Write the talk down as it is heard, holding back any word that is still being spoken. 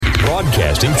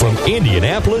Broadcasting from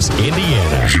Indianapolis,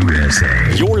 Indiana,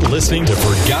 USA. You're listening to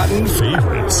Forgotten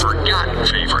Favorites.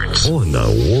 On the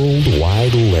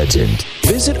Worldwide Legend.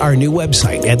 Visit our new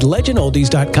website at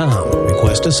legendoldies.com.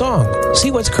 Request a song,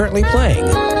 see what's currently playing,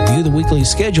 view the weekly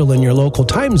schedule in your local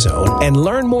time zone, and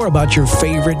learn more about your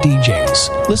favorite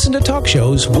DJs. Listen to talk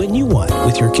shows when you want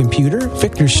with your computer,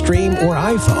 Victor Stream, or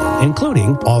iPhone,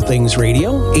 including All Things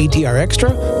Radio, ATR Extra,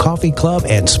 Coffee Club,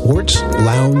 and Sports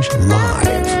Lounge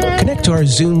Live. Connect to our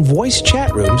Zoom voice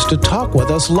chat rooms to talk with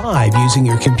us live using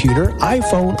your computer,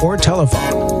 iPhone, or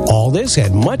telephone. All this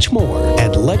and much more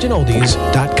at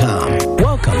legendoldies.com.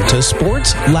 Welcome to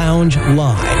Sports Lounge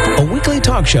Live, a weekly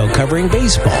talk show covering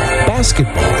baseball,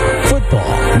 basketball, football,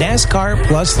 NASCAR,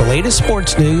 plus the latest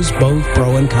sports news, both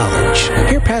pro and college.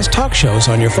 Hear past talk shows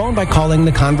on your phone by calling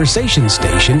the Conversation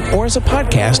Station or as a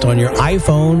podcast on your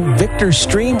iPhone, Victor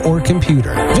Stream, or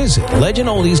computer. Visit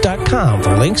legendoldies.com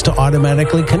for links to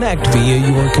automatically connect via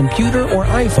your computer or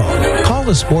iPhone. Call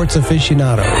the sports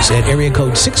aficionados at area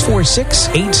code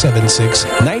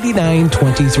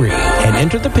 646-876-9923 and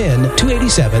enter the PIN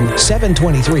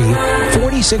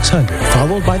 287-723-4600,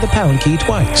 followed by the pound key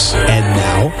twice. And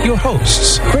now, your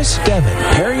hosts, Chris Devon,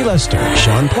 Perry Lester,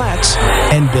 Sean Platts,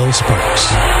 and Bill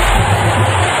Sparks.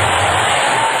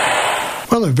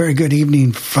 Well, a very good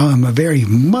evening from a very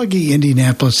muggy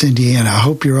Indianapolis, Indiana. I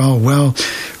hope you're all well.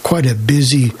 Quite a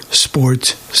busy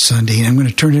sports Sunday. And I'm going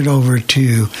to turn it over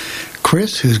to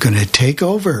Chris, who's going to take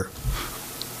over.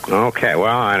 Okay,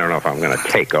 well, I don't know if I'm going to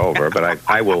take over, but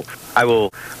I will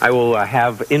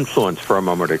have influence for a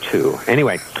moment or two.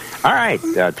 Anyway, all right,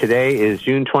 today is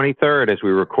June 23rd as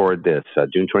we record this,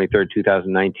 June 23rd,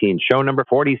 2019, show number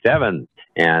 47.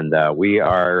 And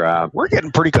we're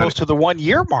getting pretty close to the 1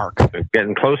 year mark.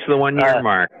 Getting close to the 1 year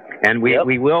mark. And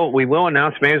we will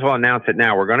announce, may as well announce it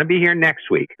now. We're going to be here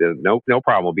next week. No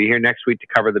problem. We'll be here next week to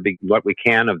cover what we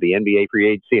can of the NBA free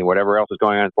agency and whatever else is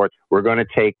going on in sports. We're going to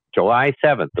take July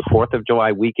 7th, the 4th of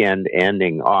July weekend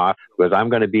ending off, because I'm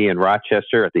going to be in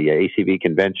Rochester at the ACB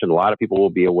convention. A lot of people will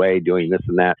be away doing this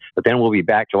and that. But then we'll be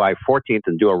back July 14th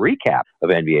and do a recap of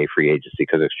NBA free agency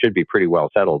because it should be pretty well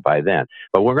settled by then.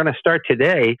 But we're going to start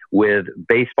today with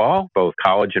baseball, both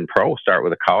college and pro. We'll start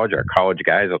with the college. Our college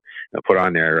guys will put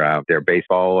on their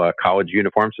baseball college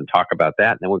uniforms and talk about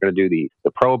that. And then we're going to do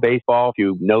the pro baseball, a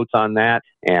few notes on that,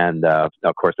 and of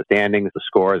course the standings, the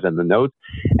scores, and the notes.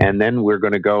 And then we're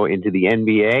going to go into the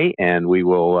NBA, and we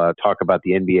will talk about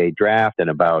the NBA draft and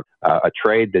about a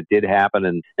trade that did happen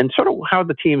and sort of how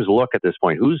the teams look at this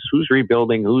point. Who's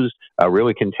rebuilding, who's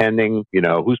really contending,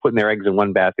 who's putting their eggs in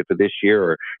one basket for this year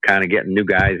or kind of getting new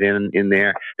guys in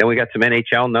there. Then we got some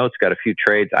NHL notes, got a few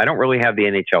trades. I don't really have the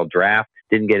NHL draft.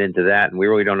 Didn't get into that, and we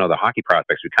really don't know the hockey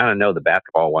prospects. We kind of know the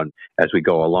basketball one as we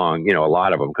go along, a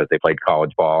lot of them because they played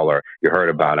college ball or you heard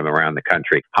about them around the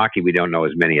country. Hockey, we don't know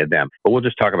as many of them, but we'll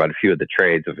just talk about a few of the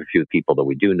trades of a few people that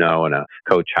we do know and a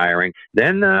coach hiring.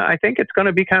 Then I think it's going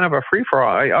to be kind of a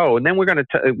free-for-all. Oh, and then we're going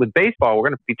to, with baseball, we're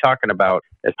going to be talking about,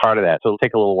 as part of that, so it'll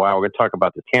take a little while, we're going to talk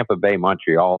about the Tampa Bay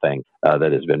Montreal thing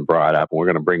that has been brought up, and we're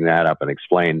going to bring that up and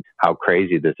explain how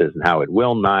crazy this is and how it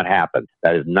will not happen.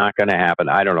 That is not going to happen.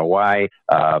 I don't know why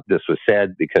this was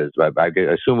said, because I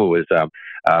assume it was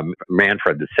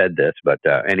Manfred that said this, but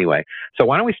anyway. So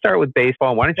why don't we start with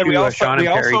baseball? Why don't you, Sean and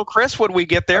Perry? Also, Chris, when we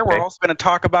get there, we're also going to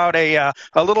talk about a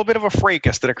little bit of a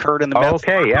fracas that occurred in the Mets.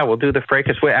 Okay, yeah, we'll do the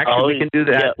fracas. We can do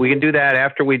that. Yeah. We can do that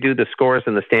after we do the scores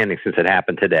and the standings, since it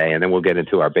happened today, and then we'll get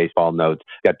into our baseball notes.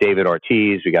 We got David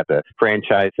Ortiz, we got the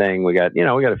franchise thing, we got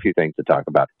a few things to talk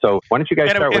about. So why don't you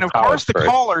guys start with college? And of course, the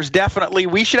callers, definitely.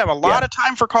 We should have a lot of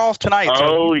time for calls tonight.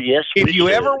 Oh, yes, if you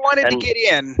ever wanted to get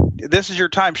in, this is your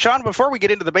time. Sean, before we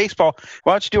get into the baseball,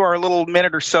 why don't you do our little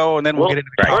minute or so, and then we'll get into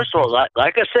the first of all,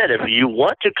 like I said, if you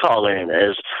want to call in,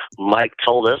 as Mike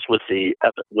told us with the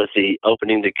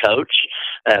opening to Coach,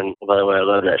 and by the way, I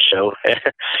love that show,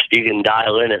 you can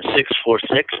dial in at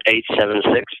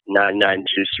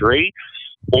 646-876-9923,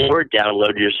 or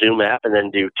download your Zoom app and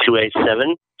then do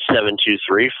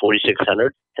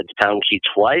 287-723-4600. Hit the pound key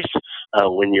twice.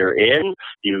 When you're in,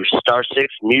 you star 6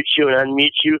 mute you and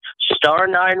unmute you. Star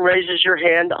 9 raises your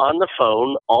hand on the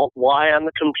phone. Alt Y on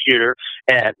the computer.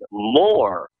 And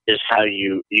more is how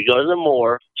you go to the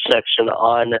more section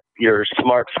on your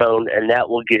smartphone, and that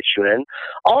will get you in.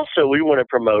 Also, we want to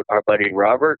promote our buddy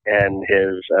Robert and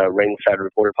his Ringside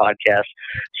Reporter podcast,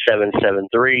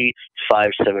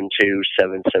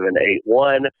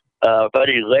 773-572-7781.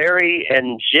 Buddy Larry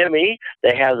and Jimmy,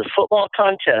 they have the football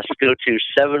contest. Go to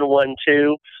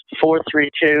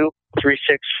 432-3642.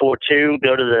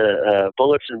 Go to the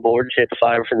bulletin board, hit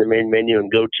 5 from the main menu,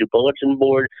 and go to bulletin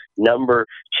board number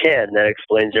 10. That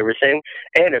explains everything.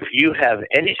 And if you have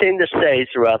anything to say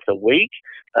throughout the week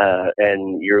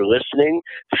and you're listening,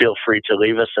 feel free to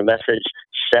leave us a message,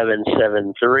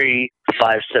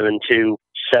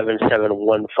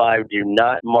 773-572-7715. Do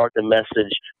not mark the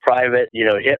message private.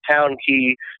 Hit pound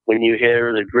key when you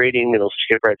hear the greeting. It'll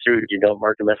skip right through. Do not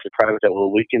mark the message private. That way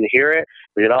we can hear it.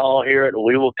 We can all hear it, and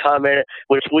we will comment it.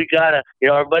 Which we got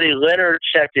our buddy Leonard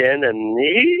checked in, and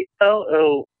he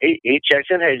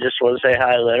checked in. Hey, just want to say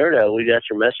hi, Leonard. We got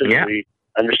your message. Yeah. We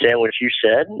understand what you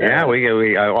said. Yeah,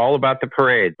 we all about the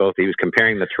parade. Both he was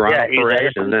comparing the Toronto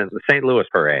parade and the St. Louis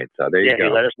parade. So there you go. He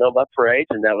let us know about parades,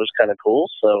 and that was kind of cool.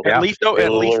 So at least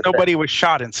nobody was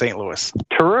shot in St. Louis.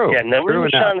 True. Yeah, nobody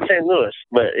was shot in St. Louis.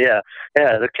 But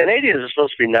the Canadians are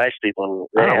supposed to be nice people.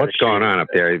 I don't know what's going on up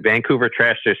there. Vancouver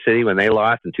trashed their city when they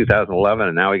lost in 2011,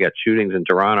 and now we got shootings in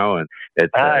Toronto. And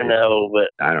I know, but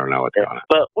I don't know what's going on.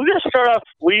 But we're going to start off.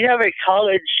 We have a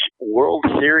College World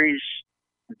Series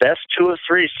best 2 of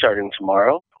 3 starting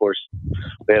tomorrow. Of course,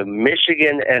 we have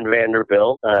Michigan and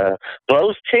Vanderbilt.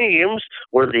 Both teams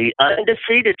were the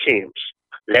undefeated teams.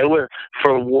 They were,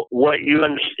 for what you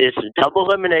understand, it's a double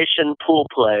elimination pool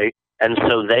play, and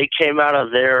so they came out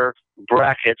of their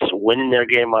brackets winning their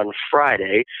game on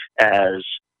Friday as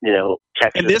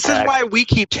Texas. And this is why we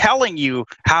keep telling you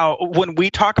how, when we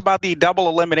talk about the double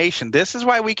elimination, this is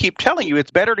why we keep telling you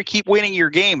it's better to keep winning your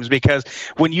games, because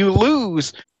when you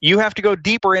lose, you have to go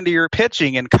deeper into your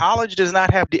pitching, and college does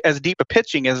not have as deep a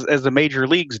pitching as the major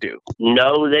leagues do.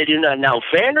 No, they do not. Now,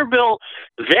 Vanderbilt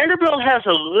has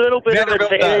a little bit of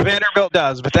advantage. Vanderbilt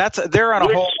does, but they're on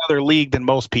a whole other league than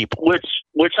most people.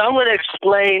 Which I'm going to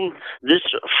explain this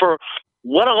for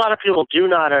what a lot of people do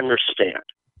not understand.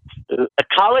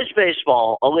 College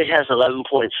baseball only has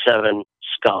 11.7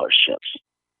 scholarships.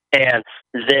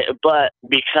 But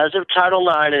because of Title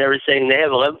IX and everything, they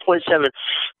have 11.7.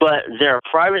 But there are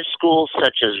private schools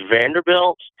such as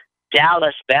Vanderbilt,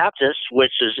 Dallas Baptist,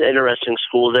 which is an interesting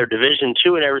school. They're Division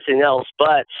II and everything else,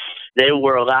 but they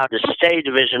were allowed to stay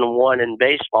Division I in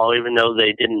baseball, even though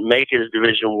they didn't make it as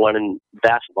Division I in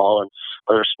basketball and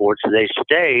other sports. They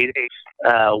stayed.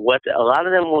 What a lot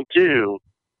of them will do,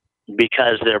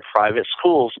 because they're private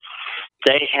schools,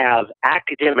 they have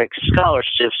academic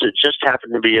scholarships that just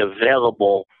happen to be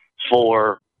available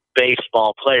for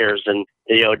baseball players. And,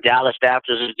 Dallas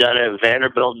Baptist has done it,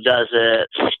 Vanderbilt does it,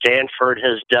 Stanford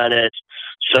has done it.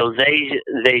 So they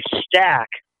stack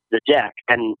the deck.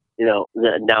 And, now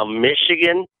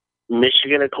Michigan,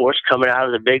 of course, coming out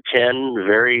of the Big Ten,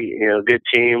 very, good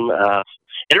team.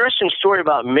 Interesting story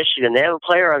about Michigan. They have a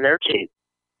player on their team.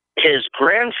 His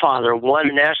grandfather won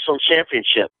a national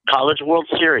championship, College World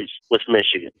Series with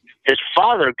Michigan. His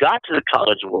father got to the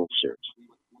College World Series.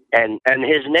 And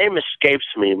his name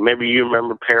escapes me. Maybe you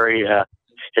remember, Perry.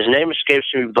 His name escapes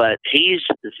me, but he's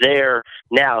there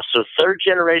now. So third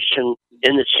generation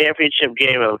in the championship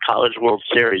game of College World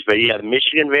Series. But you have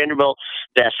Michigan, Vanderbilt.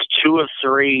 That's 2 of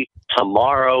 3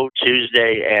 tomorrow,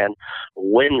 Tuesday, and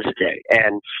Wednesday.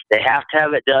 And they have to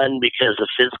have it done because the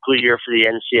fiscal year for the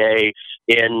NCAA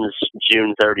ends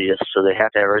June 30th. So they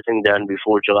have to have everything done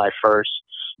before July 1st.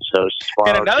 So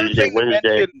tomorrow, Tuesday,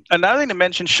 Wednesday. Another thing to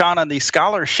mention, Sean, on these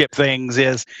scholarship things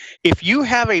is if you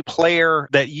have a player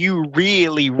that you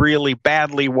really, really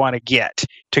badly want to get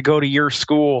to go to your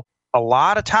school, a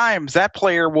lot of times that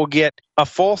player will get a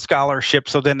full scholarship.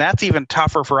 So then that's even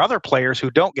tougher for other players who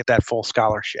don't get that full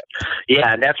scholarship.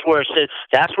 Yeah, and that's where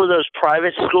those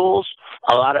private schools,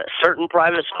 a lot of certain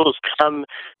private schools come.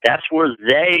 That's where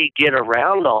they get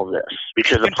around all this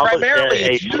because the public primarily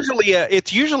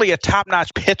it's usually a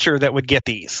top-notch pitcher that would get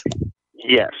these.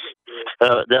 Yes.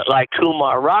 Like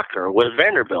Kumar Rocker with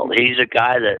Vanderbilt. He's a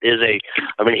guy that he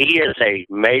is a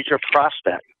major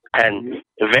prospect. And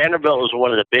Vanderbilt is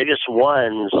one of the biggest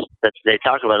ones that they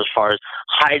talk about as far as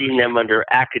hiding them under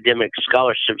academic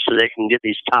scholarships so they can get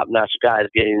these top-notch guys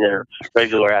getting their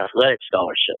regular athletic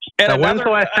scholarships. And when's the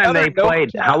last time they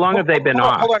played? How long have they been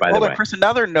off, by the way? Chris,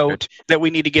 another note that we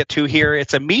need to get to here,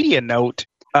 it's a media note.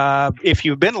 If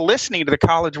you've been listening to the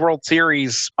College World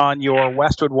Series on your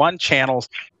Westwood One channels,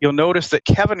 you'll notice that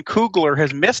Kevin Kugler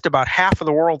has missed about half of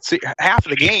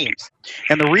the games.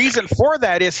 And the reason for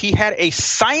that is he had a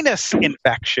sinus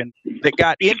infection that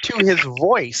got into his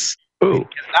voice. Ooh. He has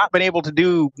not been able to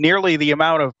do nearly the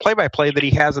amount of play-by-play that he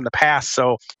has in the past.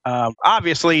 So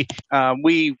obviously,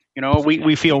 we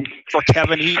feel for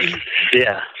Kevin.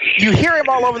 You hear him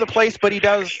all over the place, but he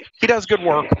does good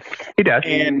work. He does.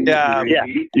 And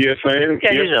he's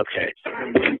okay.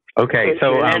 Okay,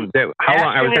 so how long?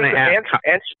 I was going to ask.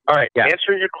 All right, yeah.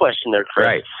 Answering your question there, Chris.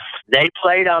 Right. They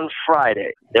played on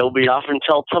Friday. They'll be off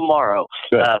until tomorrow.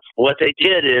 What they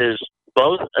did is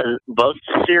both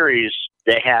series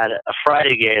they had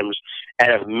Friday games,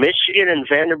 and if Michigan and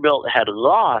Vanderbilt had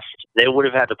lost, they would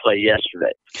have had to play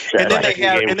yesterday. So and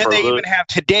then they even have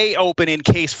today open in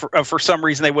case for some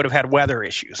reason they would have had weather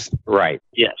issues. Right.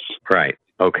 Yes. Right.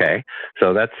 Okay,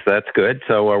 so that's good.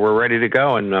 So we're ready to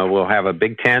go, and we'll have a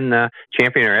Big Ten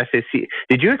champion or SEC.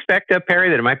 Did you expect, Perry,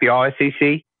 that it might be all SEC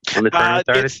when the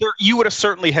tournament started? You would have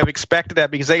certainly have expected that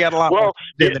because they got a lot more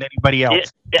than anybody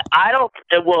else.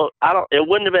 It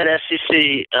wouldn't have been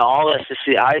SEC, all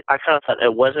SEC. I kind of thought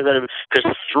it wasn't going to be,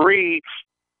 because three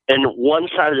in one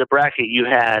side of the bracket you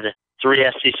had three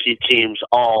SEC teams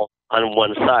all on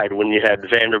one side when you had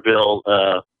Vanderbilt.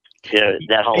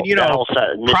 That whole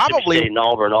side, Mississippi State and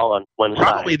Auburn all on one side.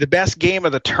 Probably the best game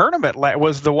of the tournament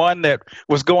was the one that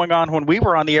was going on when we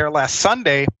were on the air last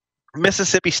Sunday,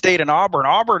 Mississippi State and Auburn.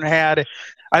 Auburn had,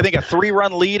 I think, a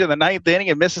 3-run lead in the ninth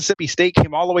inning, and Mississippi State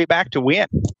came all the way back to win.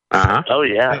 Uh-huh. Oh,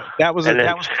 yeah. That was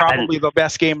probably the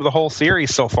best game of the whole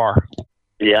series so far.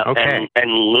 Yeah, okay.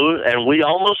 And we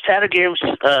almost had a game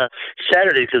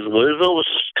Saturday because Louisville was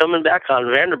coming back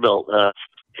on Vanderbilt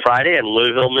Friday, and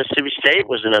Louisville, Mississippi State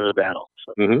was another battle.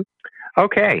 So. Mm-hmm.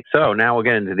 Okay, so now we'll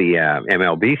get into the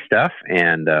MLB stuff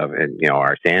and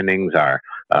our standings, our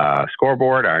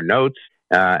scoreboard, our notes.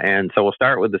 And so we'll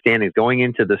start with the standings going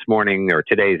into this morning or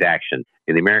today's action.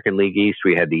 In the American League East,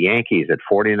 we had the Yankees at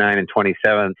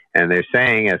 49-27, and they're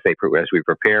saying as we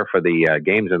prepare for the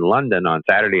games in London on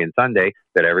Saturday and Sunday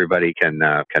that everybody can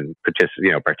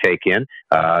partake in.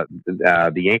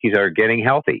 The Yankees are getting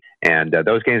healthy, and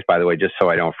those games, by the way, just so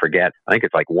I don't forget, I think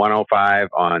it's like 1:05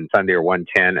 on Sunday or 1:10,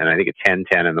 and I think it's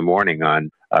 10:10 in the morning on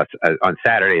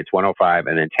Saturday. It's 1:05,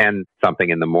 and then 10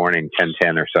 something in the morning,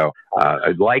 10:10 or so.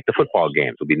 Like the football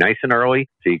games, it'll be nice and early,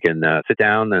 so you can sit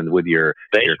down and with your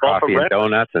coffee and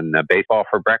donuts and baseball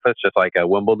for breakfast, just like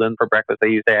Wimbledon for breakfast they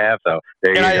used to have. So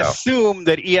there you go. And I assume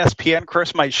that ESPN,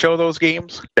 Chris, might show those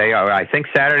games. They are. I think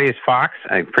Saturday is Fox.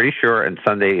 I'm pretty sure, and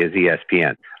Sunday is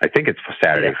ESPN. I think it's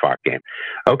Saturday Fox game.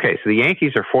 Okay, so the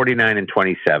Yankees are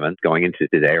 49-27 going into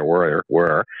today, or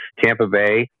were. Tampa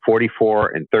Bay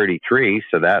 44-33.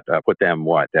 So that put them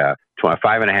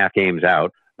 5.5 games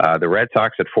out. The Red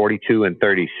Sox at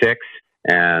 42-36.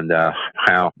 And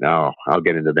I'll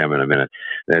get into them in a minute.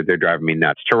 They're driving me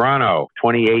nuts. Toronto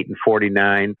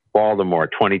 28-49, Baltimore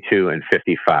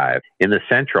 22-55. In the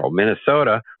Central,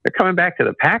 Minnesota, they're coming back to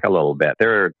the pack a little bit.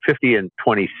 They're 50-26.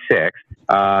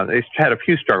 They've had a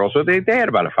few struggles, so they had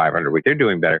about a 500 week. They're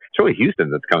doing better. It's really Houston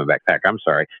that's coming back. I'm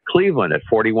sorry. Cleveland at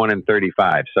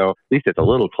 41-35. So at least it's a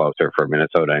little closer for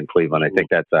Minnesota and Cleveland. I think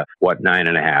that's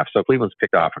 9.5. So Cleveland's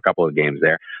picked off a couple of games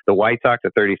there. The White Sox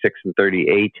at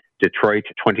 36-38. Detroit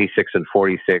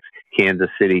 26-46, Kansas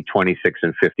City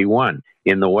 26-51.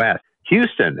 In the West,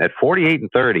 Houston at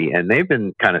 48-30, and they've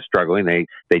been kind of struggling. They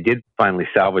did finally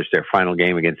salvage their final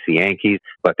game against the Yankees,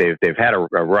 but they've had a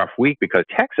rough week because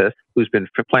Texas, who's been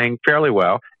playing fairly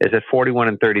well, is at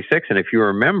 41-36. And if you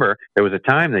remember, there was a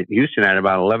time that Houston had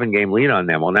about an 11-game lead on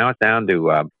them. Well, now it's down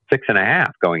to 6.5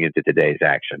 going into today's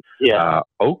action. Yeah.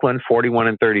 Oakland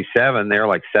 41-37. They're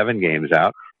like 7 games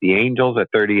out. The Angels at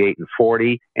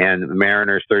 38-40, and the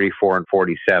Mariners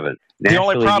 34-47. The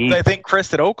only problem I think, Chris,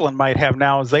 that Oakland might have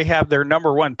now is they have their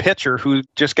number one pitcher who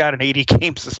just got an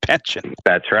 80-game suspension.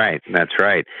 That's right. In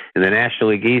the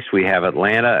National League East, we have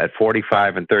Atlanta at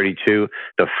 45-32.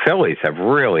 The Phillies have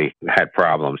really had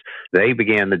problems. They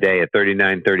began the day at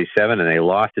 39-37, and they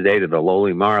lost today to the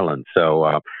lowly Marlins.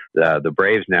 So the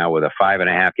Braves now with a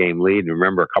 5.5 game lead. And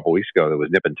remember, a couple weeks ago, there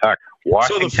was nip and tuck.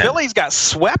 Washington. So the Phillies got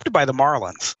swept by the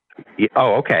Marlins.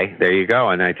 Oh, okay. There you go.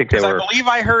 And I think I believe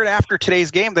I heard after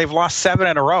today's game they've lost 7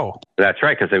 in a row. That's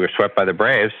right, because they were swept by the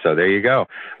Braves. So there you go.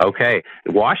 Okay,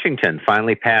 Washington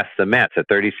finally passed the Mets at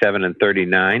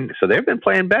 37-39. So they've been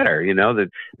playing better. You know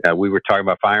that we were talking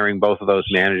about firing both of those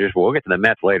managers. We'll get to the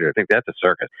Mets later. I think that's a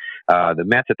circus. The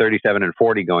Mets at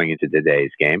 37-40 going into today's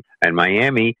game, and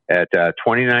Miami at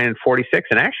 29-46.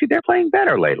 And actually, they're playing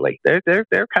better lately.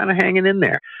 They're kind of hanging in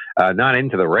there. Not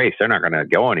into the race. They're not going to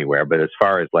go anywhere. But as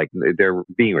far as they're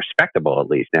being respectable at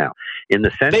least now. In the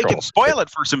Central, they can spoil it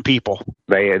for some people.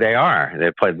 They are.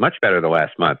 They've played much better the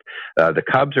last month. The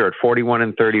Cubs are at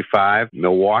 41-35.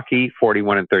 Milwaukee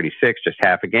 41-36, just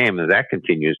half a game, and that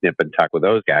continues nip and tuck with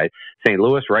those guys. St.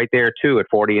 Louis right there too at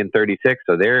 40-36.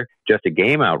 So they're just a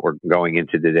game out. We're going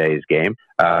into today's game.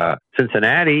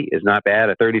 Cincinnati is not bad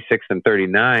at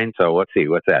 36-39. So let's see,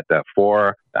 what's that?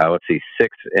 4 let's see, 6-3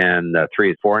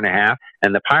 is 4.5.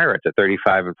 And the Pirates at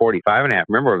 35 and 45.5.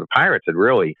 Remember, the Pirates had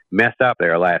really messed up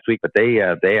there last week, but they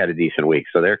had a decent week,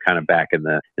 so they're kind of back in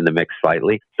the mix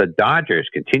slightly. The Dodgers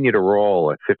continue to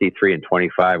roll at 53 and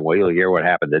 25. Well, you'll hear what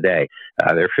happened today.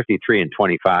 They're 53 and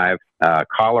 25.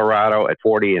 Colorado at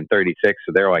 40 and 36,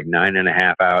 so they're like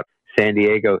 9.5 out. San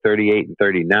Diego 38 and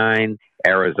 39.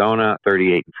 Arizona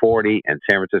 38 and 40, and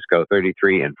San Francisco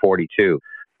 33 and 42.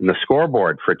 And the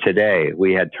scoreboard for today,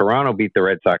 we had Toronto beat the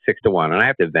Red Sox 6-1, and I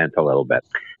have to vent a little bit.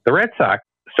 The Red Sox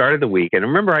started the week, and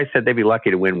remember I said they'd be lucky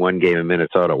to win one game in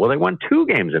Minnesota. Well, they won 2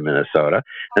 games in Minnesota,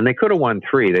 and they could have won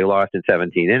 3. They lost in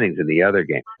 17 innings in the other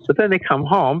game. But then they come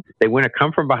home. They win a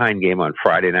come-from-behind game on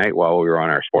Friday night while we were on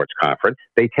our sports conference.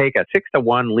 They take a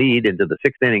 6-1 lead into the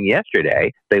 6th inning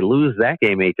yesterday. They lose that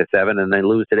game 8-7, and they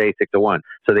lose today 6-1.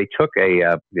 So they took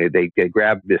they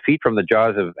grabbed defeat from the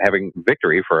jaws of having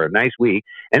victory for a nice week,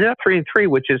 ended up 3-3,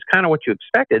 which is kind of what you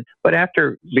expected. But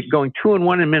after going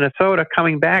 2-1 in Minnesota,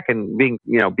 coming back and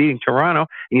beating Toronto,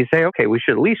 and you say, okay, we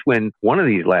should at least win one of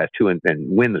these last 2 and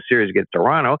win the series against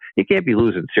Toronto. You can't be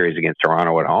losing the series against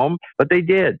Toronto at home, but they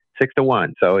did.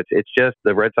 6-1. So it's just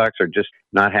the Red Sox are just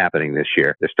not happening this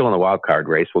year. They're still in the wild card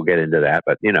race. We'll get into that.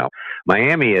 But,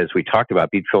 Miami, as we talked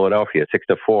about, beat Philadelphia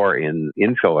 6-4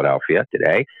 in Philadelphia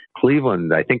today.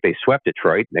 Cleveland, I think they swept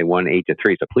Detroit. They won 8-3.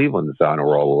 So Cleveland's on a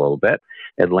roll a little bit.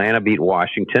 Atlanta beat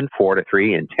Washington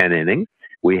 4-3 in 10 innings.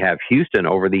 We have Houston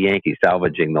over the Yankees,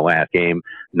 salvaging the last game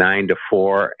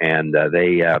 9-4, and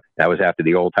that was after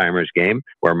the old timers game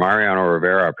where Mariano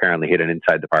Rivera apparently hit an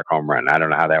inside the park home run. I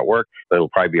don't know how that worked, but it'll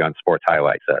probably be on sports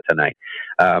highlights tonight.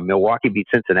 Milwaukee beat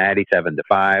Cincinnati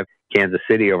 7-5. Kansas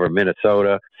City over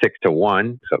Minnesota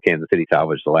 6-1. So Kansas City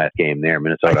salvaged the last game there.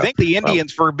 Minnesota. I think the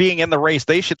Indians, for being in the race,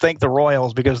 they should thank the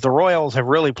Royals because the Royals have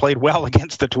really played well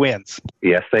against the Twins.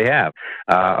 Yes, they have.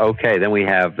 Okay, then we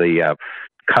have the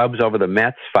Cubs over the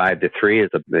Mets 5-3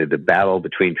 as the battle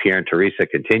between Pierre and Teresa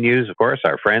continues. Of course,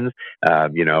 our friends,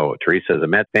 Teresa is a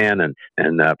Met fan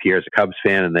and Pierre's a Cubs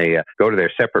fan, and they go to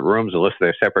their separate rooms and listen to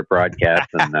their separate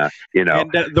broadcasts. And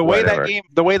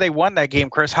the way they won that game,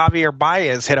 Chris, Javier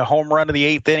Baez hit a home run in the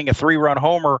 8th inning, a 3-run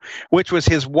homer, which was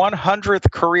his 100th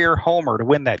career homer to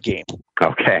win that game.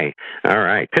 Okay. All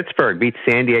right. Pittsburgh beat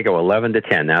San Diego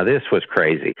 11-10. Now, this was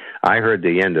crazy. I heard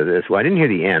the end of this. Well, I didn't hear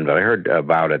the end, but I heard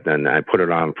about it, and I put it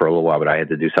on for a little while, but I had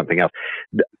to do something else.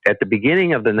 At the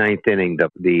beginning of the 9th inning,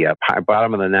 the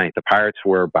bottom of the 9th, the Pirates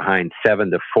were behind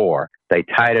 7-4. They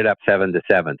tied it up 7-7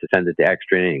 to send it to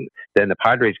extra innings. Then the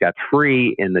Padres got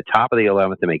 3 in the top of the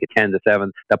 11th to make it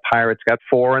 10-7. The Pirates got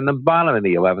 4 in the bottom of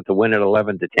the 11th to win it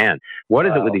 11-10. What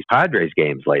is it with these Padres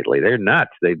games lately? They're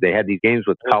nuts. They had these games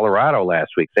with Colorado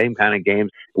last week, same kind of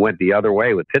games, went the other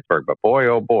way with Pittsburgh. But boy,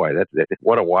 oh boy,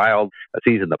 what a wild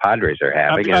season the Padres are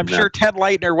having. I'm sure Ted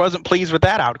Leitner wasn't pleased with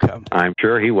that outcome. I'm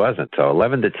sure he wasn't. So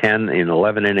 11-10 in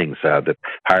 11 innings, the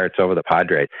Pirates over the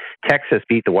Padres. Texas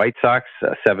beat the White Sox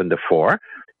 7-4.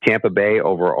 Tampa Bay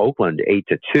over Oakland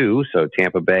 8-2. So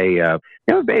Tampa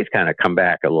Bay's kind of come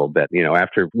back a little bit.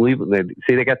 After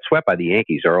they got swept by the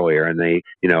Yankees earlier, and they,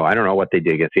 I don't know what they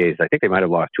did against the A's. I think they might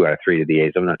have lost 2 out of 3 to the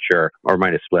A's. I'm not sure, or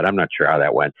might have split. I'm not sure how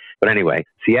that went. But anyway,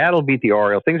 Seattle beat the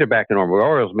Orioles. Things are back to normal. The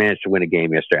Orioles managed to win a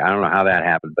game yesterday. I don't know how that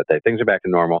happened, but things are back to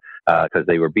normal because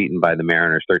they were beaten by the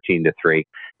Mariners 13-3.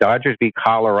 Dodgers beat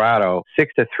Colorado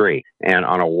 6-3, and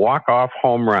on a walk-off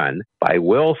home run by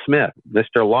Will Smith,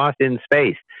 Mr. Lost in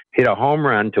Space, hit a home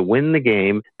run to win the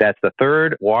game. That's the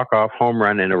 3rd walk-off home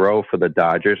run in a row for the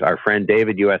Dodgers. Our friend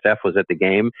David USF was at the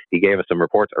game. He gave us some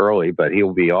reports early, but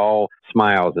he'll be all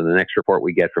smiles in the next report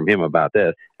we get from him about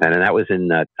this. And that was in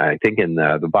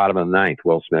the bottom of the 9th,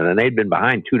 Will Smith. And they'd been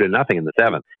behind 2-0 in the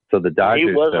 7th. So the Dodgers.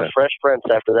 He was a fresh prince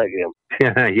after that game.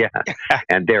 Yeah.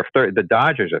 And the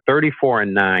Dodgers are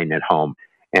 34-9 at home.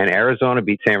 And Arizona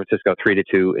beat San Francisco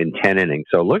 3-2 in 10 innings.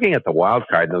 So looking at the wild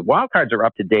card, the wild cards are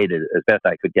up to date as best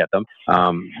I could get them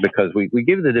because we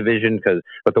give the division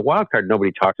but the wild card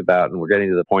nobody talks about, and we're getting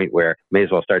to the point where may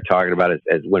as well start talking about it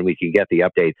as when we can get the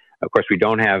update. Of course, we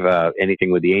don't have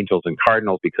anything with the Angels and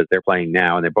Cardinals because they're playing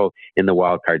now, and they're both in the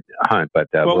wild card hunt. But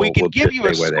we can give you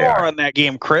a score on that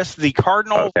game, Chris. The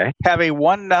Cardinals have a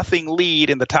 1-0 lead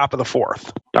in the top of the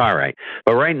 4th. All right.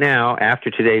 But right now,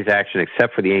 after today's action,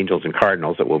 except for the Angels and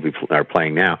Cardinals that are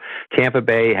playing now, Tampa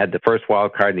Bay had the first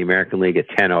wild card in the American League at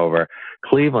 10 over.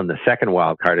 Cleveland, the second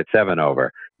wild card at 7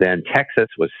 over. Then Texas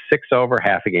was 6 over,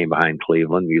 half a game behind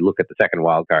Cleveland. You look at the second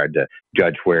wild card to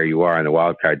judge where you are in the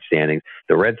wild card standings.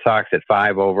 The Red Sox at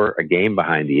 5 over, a game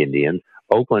behind the Indians.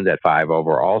 Oakland at 5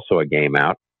 over, also a game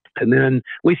out. And then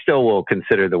we still will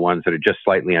consider the ones that are just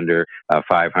slightly under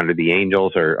 500. The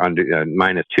Angels are under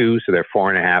 -2, so they're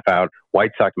 4.5 out.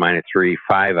 White Sox -3,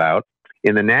 5 out.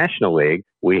 In the National League,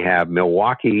 we have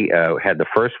Milwaukee had the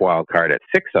first wild card at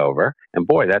 6 over, and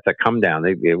boy, that's a come down.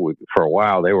 For a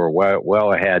while they were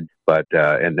well ahead, but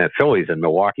and the Phillies and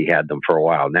Milwaukee had them for a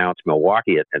while. Now it's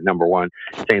Milwaukee at number 1.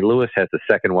 St. Louis has the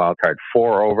second wild card,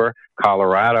 4 over.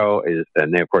 Colorado is,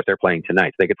 and of course they're playing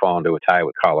tonight, so they could fall into a tie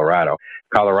with Colorado.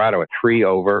 Colorado at 3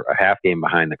 over, a half game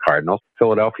behind the Cardinals.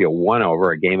 Philadelphia 1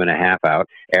 over, a game and a half out.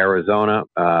 Arizona,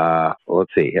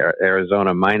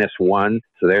 Arizona -1,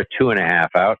 so they're 2.5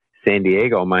 out. San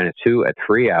Diego -2 at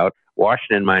 3 out.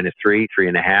 Washington -3,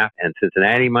 3.5, and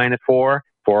Cincinnati -4,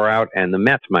 4 out, and the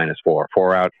Mets -4,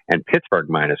 4 out, and Pittsburgh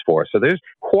 -4. So there's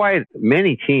quite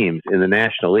many teams in the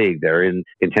National League that are in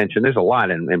contention. There's a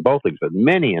lot in both leagues, but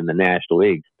many in the National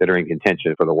League that are in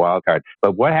contention for the wild card.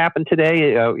 But what happened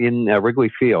today in Wrigley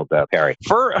Field, Perry?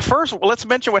 First, let's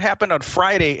mention what happened on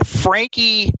Friday.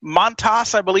 Frankie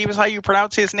Montas, I believe is how you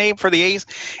pronounce his name, for the A's,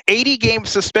 80-game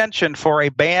suspension for a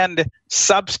banned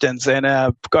substance. And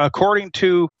according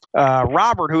to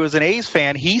Robert, who is an A's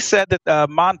fan, he said that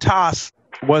Montas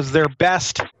was their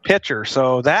best pitcher,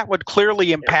 so that would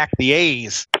clearly impact the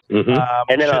A's. Mm-hmm.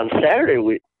 And then on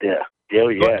Saturday, it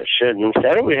should. And on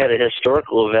Saturday we had a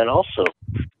historical event also,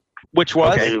 which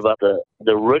was about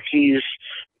the rookies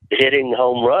hitting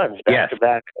home runs back to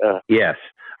back. Yes.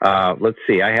 Let's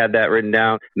see. I had that written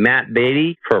down. Matt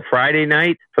Beatty for Friday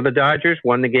night for the Dodgers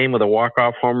won the game with a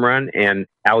walk-off home run, and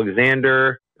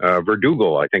Alexander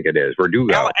Verdugo, I think it is.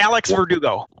 Alex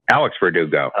Verdugo. Alex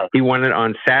Verdugo. He won it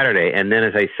on Saturday. And then,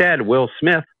 as I said, Will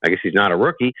Smith, I guess he's not a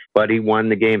rookie, but he won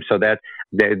the game. So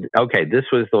okay, this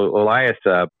was the Elias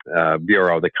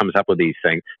Bureau that comes up with these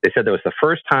things. They said that was the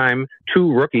first time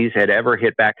 2 rookies had ever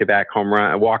hit back-to-back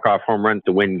walk-off home runs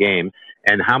to win games.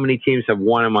 And how many teams have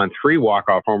won them on 3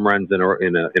 walk-off home runs in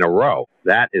a row?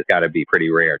 That has got to be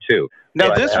pretty rare, too.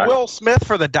 Now, this Will Smith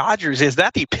for the Dodgers, is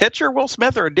that the pitcher Will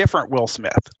Smith or a different Will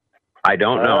Smith? I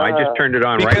don't know. I just turned it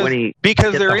on right when he hit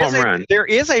the home run. There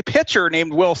is a pitcher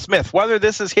named Will Smith, whether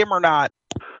this is him or not.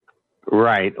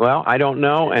 Right. Well, I don't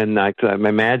know, and I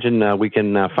imagine we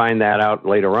can find that out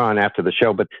later on after the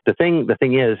show. But the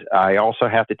thing is, I also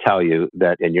have to tell you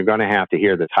that, and you're going to have to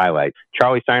hear this highlight,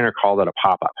 Charlie Steiner called it a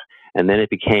pop-up. And then it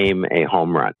became a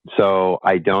home run. So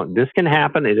this can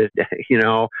happen. It is,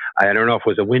 I don't know if it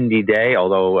was a windy day,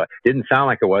 although it didn't sound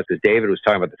like it was, because David was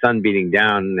talking about the sun beating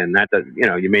down, and that does,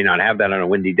 you may not have that on a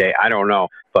windy day. I don't know.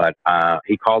 But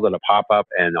he called it a pop-up,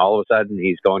 and all of a sudden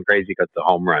he's going crazy because it's a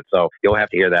home run. So you'll have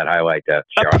to hear that highlight,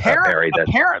 Perry.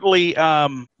 Apparently,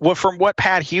 from what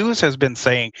Pat Hughes has been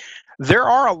saying, there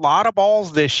are a lot of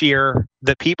balls this year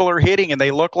that people are hitting, and they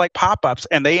look like pop-ups,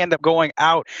 and they end up going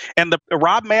out. And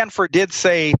Rob Manfred did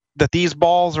say that these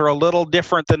balls are a little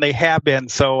different than they have been.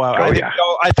 So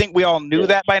I think we all knew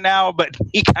that by now, but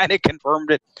he kind of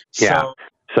confirmed it. Yeah.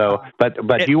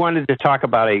 But you wanted to talk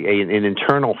about an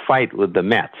internal fight with the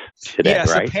Mets today,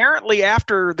 yes, right? Yes, apparently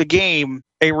after the game,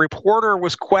 a reporter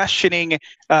was questioning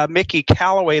Mickey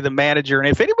Callaway, the manager. And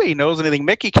if anybody knows anything,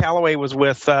 Mickey Callaway was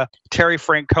with Terry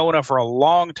Francona for a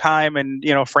long time. And,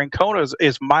 Francona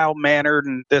is mild-mannered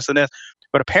and this and this.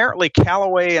 But apparently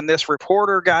Callaway and this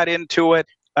reporter got into it.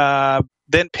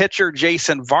 Then pitcher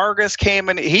Jason Vargas came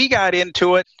and he got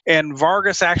into it, and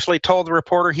Vargas actually told the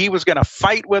reporter he was going to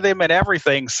fight with him and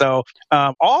everything. So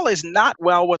all is not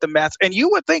well with the Mets. And you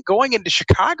would think going into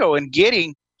Chicago and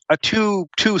getting a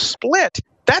 2-2 split,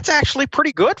 that's actually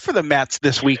pretty good for the Mets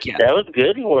this weekend. That was a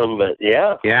good one, but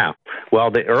yeah. Yeah. Well,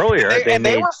 they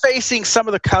were facing some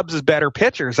of the Cubs' better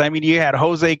pitchers. I mean, you had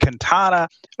Jose Quintana.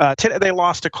 They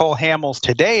lost to Cole Hamels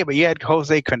today, but you had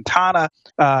Jose Quintana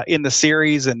in the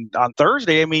series. And on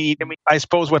Thursday, I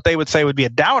suppose what they would say would be a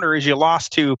downer is you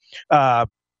lost to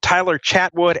Tyler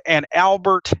Chatwood and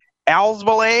Albert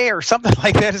Alzolay or something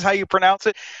like that is how you pronounce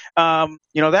it.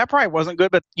 That probably wasn't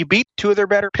good, but you beat 2 of their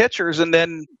better pitchers, and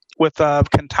then with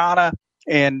Quintana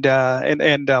and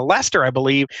Lester, I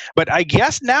believe. But I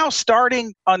guess now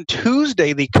starting on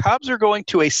Tuesday, the Cubs are going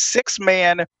to a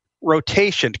 6-man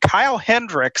rotation. Kyle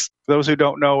Hendricks, for those who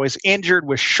don't know, is injured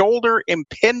with shoulder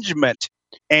impingement,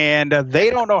 and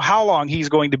they don't know how long he's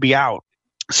going to be out.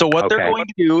 So what they're going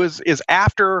to do is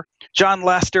after John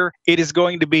Lester, it is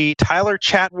going to be Tyler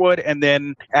Chatwood, and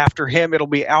then after him, it'll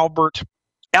be Albert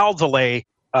Alzolay.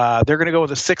 They're going to go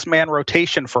with a 6-man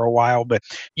rotation for a while, but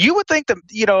you would think that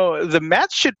the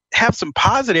Mets should have some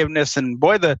positiveness. And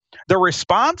boy, the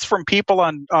response from people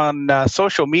on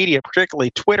social media,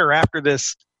 particularly Twitter, after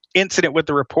this incident with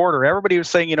the reporter, everybody was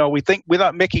saying, we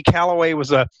thought Mickey Callaway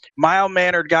was a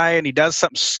mild-mannered guy, and he does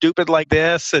something stupid like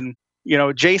this, and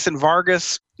Jason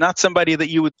Vargas, not somebody that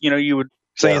you would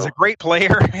So he's a great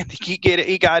player, and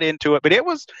he got into it. But it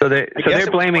was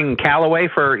they're blaming Callaway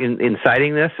for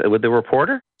inciting this with the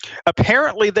reporter.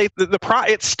 Apparently,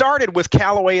 it started with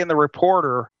Callaway and the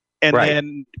reporter. And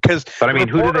then, because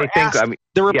who do they think?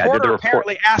 The reporter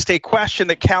apparently asked a question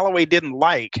that Callaway didn't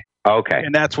like. Okay,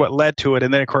 and that's what led to it.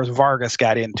 And then, of course, Vargas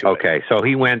got into it. Okay, so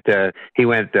he went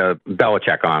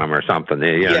Belichick on him or something.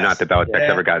 Not that Belichick's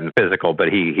ever gotten physical, but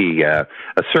he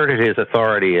asserted his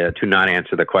authority to not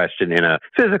answer the question in a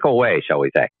physical way, shall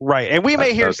we say? Right, and we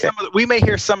may hear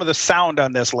some of the sound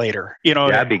on this later.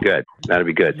 That'd be good.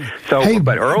 So,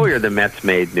 but earlier the Mets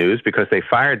made news because they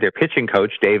fired their pitching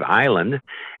coach Dave Island,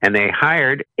 and they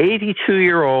hired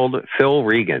 82-year-old Phil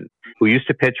Regan, who used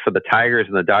to pitch for the Tigers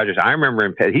and the Dodgers. I remember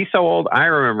him. He's so old. I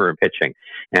remember him pitching,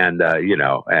 and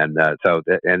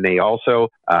they also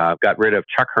got rid of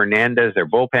Chuck Hernandez, their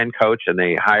bullpen coach, and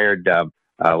they hired.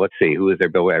 Let's see, who is their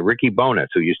bullpen? Ricky Bonas,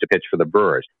 who used to pitch for the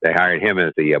Brewers. They hired him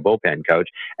as the bullpen coach,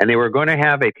 and they were going to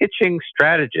have a pitching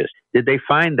strategist. Did they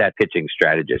find that pitching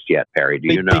strategist yet, Perry?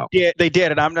 Do you know? They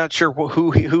did, and I'm not sure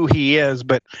who he is,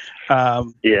 but I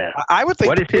would think.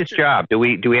 What is his job? Do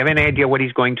we have any idea what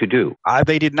he's going to do?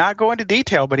 They did not go into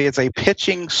detail, but he is a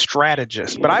pitching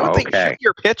strategist. But I would think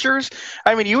your pitchers.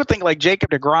 I mean, you would think like Jacob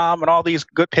deGrom and all these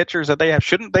good pitchers that they have.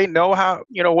 Shouldn't they know how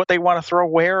what they want to throw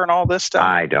where and all this stuff?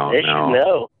 I don't know. They should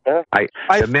know. The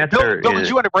Mets Bill,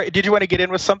 did you want to get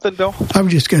in with something, Bill? I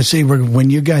was just going to say,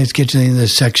 when you guys get to the end of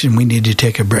this section, we need to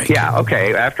take a break. Yeah,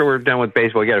 okay. After we're done with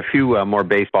baseball, we got a few more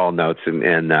baseball notes,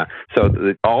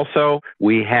 also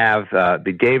we have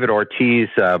the David Ortiz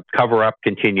cover-up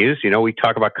continues. We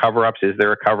talk about cover-ups. Is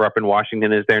there a cover-up in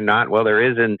Washington? Is there not? Well, there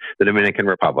is in the Dominican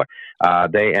Republic.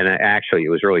 Actually, it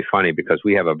was really funny because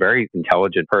we have a very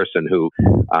intelligent person who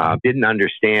didn't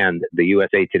understand the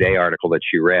USA Today article that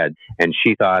she read, and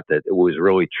she thought that it was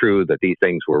really true that these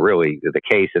things were really the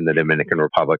case in the Dominican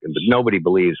Republic, but nobody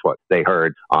believes what they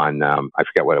heard on, I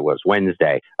forget what it was,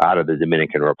 Wednesday, out of the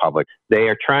Dominican Republic. They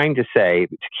are trying to say,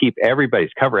 to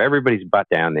cover everybody's butt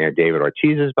down there, David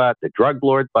Ortiz's butt, the drug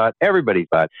lord's butt, everybody's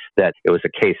butt, that it was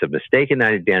a case of mistaken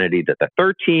identity, that the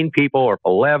 13 people or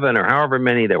 11 or however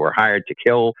many that were hired to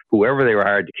kill, whoever they were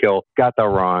hired to kill, got the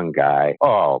wrong guy.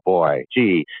 Oh, boy,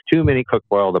 gee, too many cook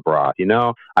boil the broth.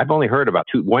 I've only heard about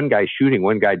one guy shooting,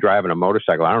 one guy driving a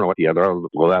motorcycle. I don't know what the other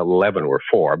 11 were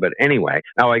for, but anyway.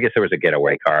 I guess there was a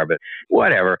getaway car, but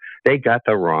whatever. They got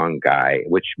the wrong guy,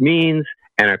 which means,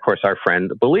 and of course our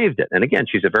friend believed it. And again,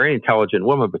 she's a very intelligent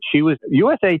woman, but she was,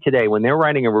 USA Today, when they're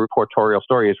writing a reportorial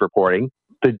story, is reporting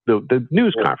the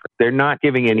news conference. They're not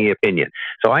giving any opinion.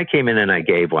 So I came in and I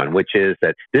gave one, which is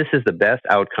that this is the best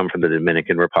outcome for the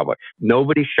Dominican Republic.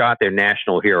 Nobody shot their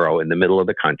national hero in the middle of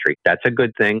the country. That's a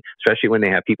good thing, especially when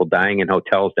they have people dying in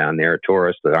hotels down there,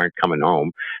 tourists that aren't coming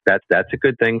home. That's a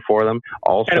good thing for them.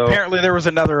 Also, and apparently there was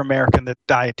another American that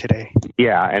died today.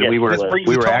 Yeah, and we were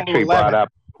actually brought up.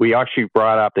 We actually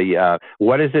brought up the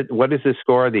what is the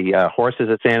score? The horses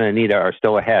at Santa Anita are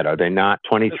still ahead. Are they not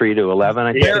 23-11?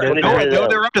 I think it is. No,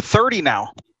 they're up to 30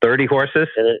 now. 30 horses?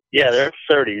 Yeah, they're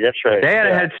 30. That's right. They had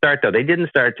a head start, though. They didn't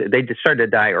start. They started to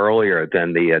die earlier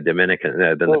than the Dominican,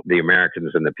 the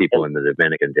Americans and the people in the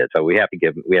Dominican did. So we have to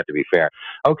be fair.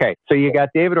 Okay, so you got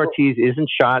David Ortiz isn't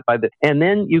shot and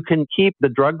then you can keep the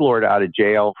drug lord out of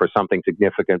jail for something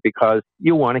significant because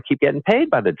you want to keep getting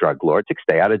paid by the drug lord to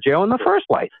stay out of jail in the first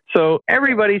place. So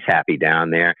everybody's happy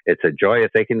down there. It's a joyous.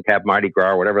 They can have Mardi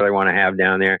Gras or whatever they want to have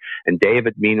down there. And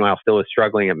David, meanwhile, still is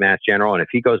struggling at Mass General. And if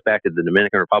he goes back to the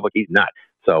Dominican Republic, he's nuts.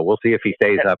 So we'll see if he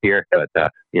stays up here. But,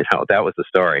 that was the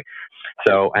story.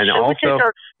 So, and why don't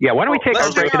we take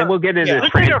our break and then we'll get into this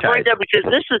franchise. Let's take our break because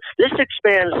this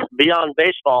expands beyond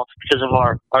baseball because of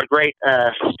our great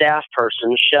staff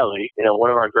person, Shelley,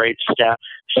 one of our great staff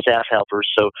helpers.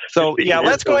 So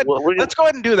let's go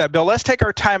ahead and do that, Bill. Let's take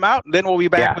our time out and then we'll be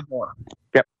back with more.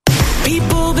 Yep.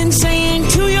 People been saying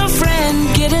to your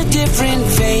friend, get a different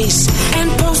face,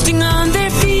 and posting on their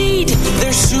feed,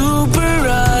 they're super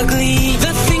ugly.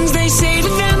 The things they say to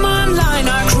them online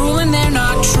are cruel and they're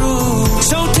not true.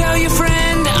 So tell your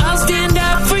friend, I'll stand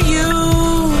up for you.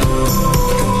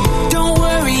 Don't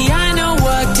worry, I know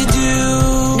what to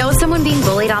do. Know someone being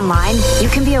bullied online? You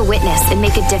can be a witness and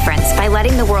make a difference by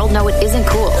letting the world know it isn't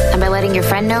cool and by letting your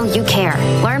friend know you care.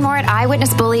 Learn more at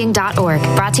eyewitnessbullying.org.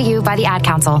 Brought to you by the Ad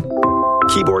Council.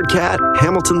 Keyboard Cat,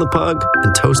 Hamilton the Pug,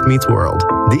 and Toast Meets World.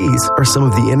 These are some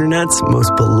of the internet's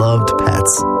most beloved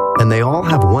pets, and they all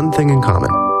have one thing in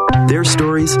common. Their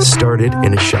stories started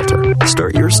in a shelter.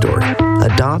 Start your story.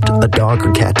 Adopt a dog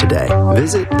or cat today.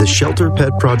 Visit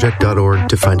theshelterpetproject.org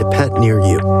to find a pet near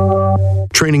you.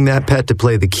 Training that pet to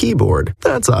play the keyboard,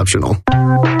 that's optional.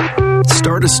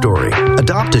 Start a story.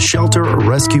 Adopt a shelter or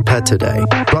rescue pet today.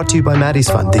 Brought to you by Maddie's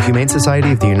Fund, the Humane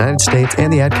Society of the United States,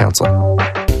 and the Ad Council.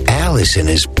 Allison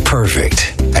is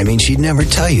perfect. I mean, she'd never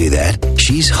tell you that.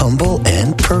 She's humble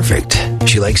and perfect.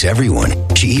 She likes everyone.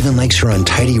 She even likes her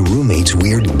untidy roommate's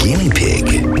weird guinea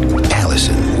pig.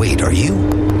 Allison, wait, are you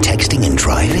texting and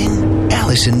driving?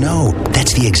 Allison, no.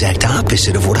 That's the exact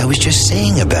opposite of what I was just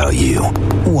saying about you.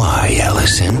 Why,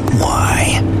 Allison?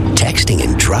 Why? Texting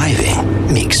and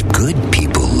driving makes good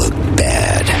people look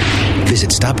bad.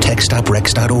 Visit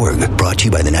StopTextStopWrecks.org. Brought to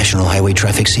you by the National Highway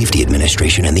Traffic Safety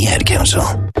Administration and the Ad Council.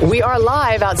 We are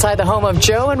live outside the home of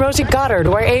Joe and Rosie Goddard,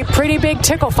 where a pretty big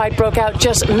tickle fight broke out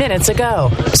just minutes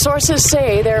ago. Sources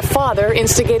say their father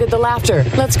instigated the laughter.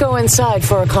 Let's go inside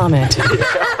for a comment.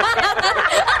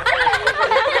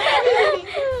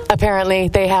 Apparently,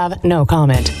 they have no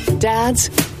comment. Dads,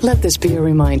 let this be a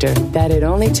reminder that it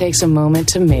only takes a moment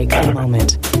to make a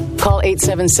moment. Call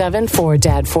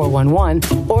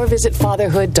 877-4DAD-411 or visit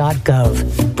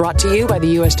fatherhood.gov. Brought to you by the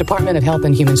U.S. Department of Health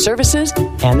and Human Services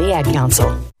and the Ad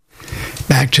Council.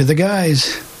 Back to the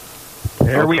guys.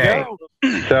 There we go.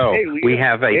 So we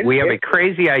have a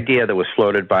crazy idea that was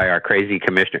floated by our crazy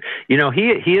commissioner. You know,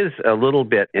 he is a little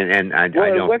bit, and I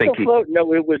don't think he.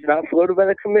 No, it was not floated by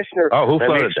the commissioner. Oh, who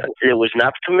floated that? It was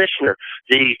not the commissioner.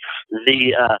 The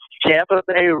Tampa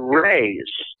Bay Rays.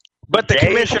 But the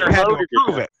commissioner had to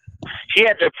approve it. He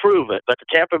had to approve it, but the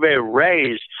Tampa Bay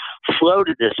Rays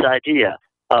floated this idea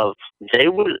of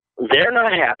they're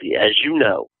not happy, as you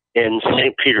know, in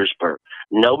St. Petersburg.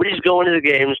 Nobody's going to the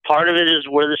games. Part of it is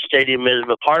where the stadium is,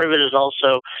 but part of it is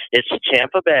also it's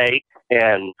Tampa Bay,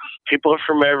 and people are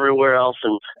from everywhere else.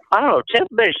 And I don't know,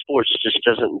 Tampa Bay sports just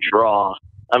doesn't draw.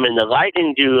 I mean, the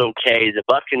Lightning do okay, the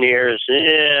Buccaneers,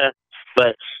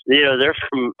 but you know they're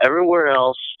from everywhere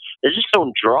else. They just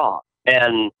don't draw.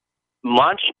 And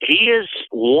he has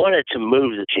wanted to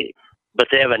move the team, but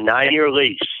they have a 9-year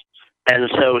lease, and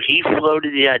so he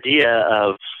floated the idea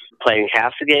of playing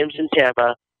half the games in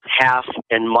Tampa, half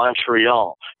in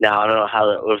Montreal. Now, I don't know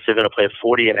if they're going to play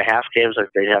 40.5 games,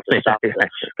 like they'd have to stop in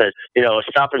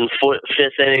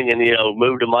fifth inning and,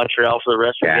 move to Montreal for the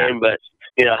rest of the game. But,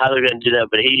 how they're going to do that.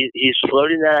 But he's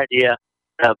floating that idea.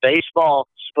 Baseball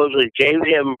supposedly gave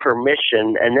him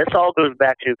permission, and this all goes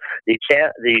back to the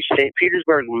St.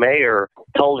 Petersburg mayor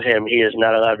told him he is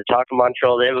not allowed to talk to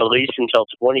Montreal. They have a lease until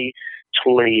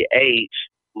 2028.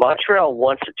 Montreal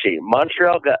wants a team.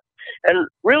 Montreal got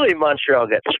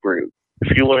screwed.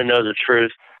 If you want to know the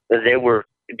truth, they were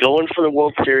going for the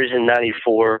World Series in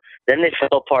 '94. Then they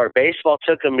fell apart. Baseball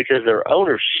took them because their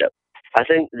ownership. I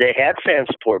think they had fan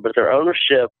support, but their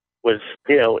ownership was,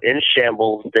 in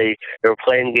shambles. They were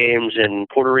playing games in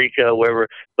Puerto Rico, wherever.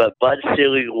 But Bud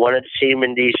Selig wanted a team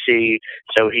in D.C.,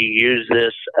 so he used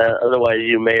this. Otherwise,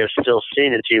 you may have still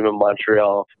seen a team in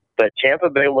Montreal. But Tampa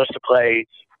Bay wants to play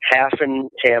half in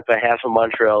Tampa, half in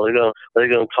Montreal. They're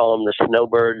going to call them the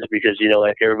Snowbirds because,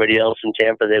 like everybody else in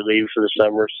Tampa, they leave for the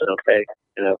summer. So,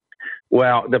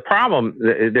 Well, the problem,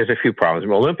 there's a few problems.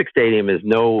 Olympic Stadium is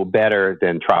no better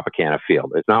than Tropicana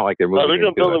Field. It's not like they're moving. They're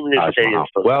going to build them a new stadium.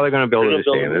 Well, they're going to build a new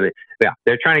stadium.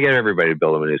 They're trying to get everybody to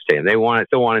build them a new stadium. They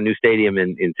still want a new stadium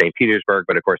in St. Petersburg,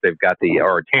 but of course they've got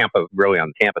or Tampa, really on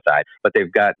the Tampa side. But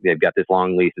they've got this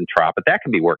long lease in Trop. But that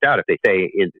can be worked out if they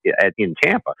stay in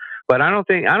Tampa. But I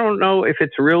don't know if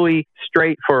it's really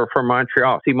straight for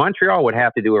Montreal. See, Montreal would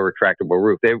have to do a retractable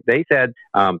roof. They said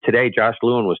today, Josh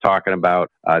Lewin was talking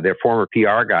about their former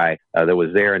PR guy that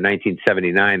was there in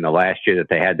 1979, the last year that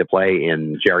they had to play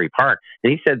in Jerry Park.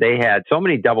 And he said they had so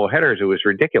many double headers, it was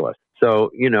ridiculous.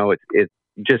 So, it's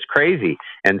just crazy.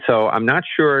 And so I'm not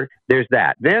sure there's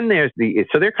that. Then there's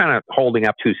so they're kind of holding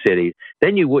up two cities.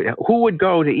 Then who would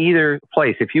go to either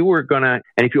place if you were going to,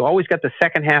 and if you always got the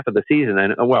second half of the season,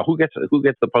 and who gets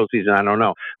the postseason? I don't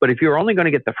know. But if you're only going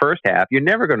to get the first half, you're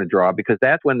never going to draw because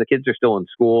that's when the kids are still in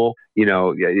school.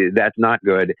 That's not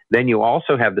good. Then you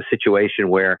also have the situation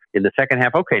where in the second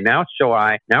half, okay, now it's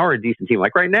July. Now we're a decent team.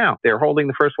 Like right now, they're holding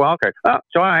the first wild card. Oh,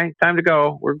 July, time to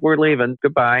go. We're leaving.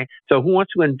 Goodbye. So who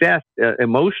wants to invest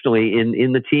emotionally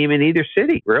in the team in either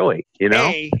city, really?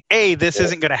 This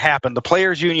isn't going to happen. The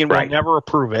players' union will never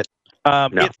approve it. No.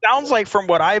 It sounds like, from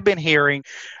what I've been hearing,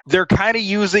 they're kind of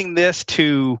using this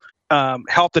to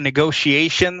help the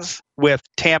negotiations with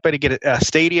Tampa to get a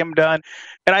stadium done.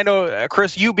 And I know,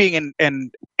 Chris, you being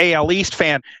an AL East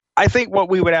fan, I think what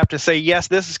we would have to say, yes,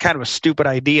 this is kind of a stupid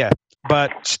idea.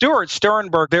 But Stuart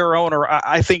Sternberg, their owner,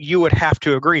 I think you would have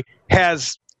to agree,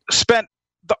 has spent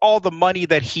all the money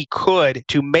that he could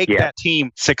to make that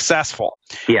team successful.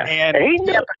 Yeah.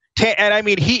 And I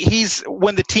mean, he's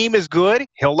when the team is good,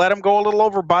 he'll let them go a little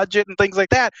over budget and things like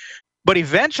that. but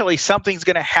eventually something's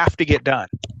going to have to get done.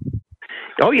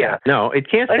 Oh, yeah. No, it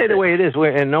can't stay the way it is,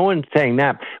 and no one's saying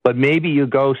that. But maybe you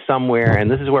go somewhere, and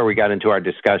this is where we got into our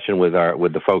discussion with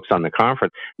the folks on the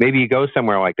conference. Maybe you go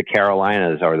somewhere like the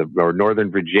Carolinas or Northern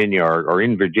Virginia or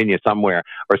in Virginia somewhere,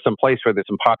 or some place where there's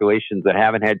some populations that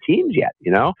haven't had teams yet.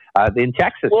 In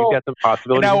Texas, you've got some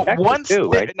possibilities in Texas too,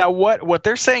 right? Now, what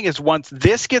they're saying is once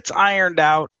this gets ironed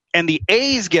out, and the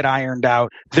A's get ironed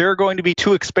out, there are going to be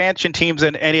 2 expansion teams,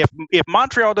 and if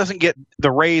Montreal doesn't get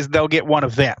the Rays, they'll get one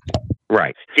of them.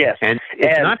 Right. Yes. And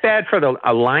it's not bad for the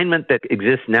alignment that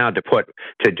exists now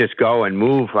to just go and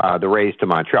move the Rays to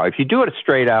Montreal. If you do it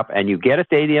straight up and you get a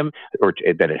stadium, or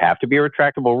that it have to be a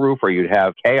retractable roof, or you'd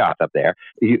have chaos up there,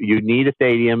 you need a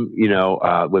stadium,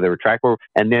 with a retractable,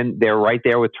 and then they're right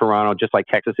there with Toronto, just like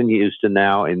Texas and Houston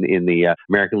now in the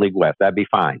American League West. That'd be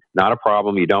fine. Not a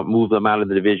problem. You don't move them out of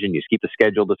the division. You keep the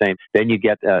schedule the same. Then you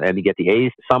get the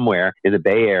A's somewhere in the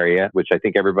Bay Area, which I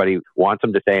think everybody wants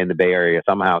them to stay in the Bay Area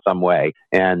somehow, some way.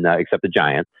 And except the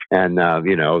Giants, and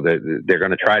they're going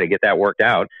to try to get that worked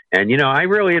out. And I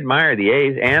really admire the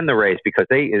A's and the Rays because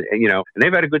they, and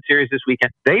they've had a good series this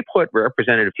weekend. They put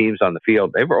representative teams on the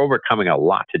field. They were overcoming a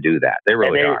lot to do that. They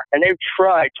really are, and they've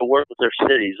tried to work with their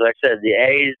cities. Like I said, the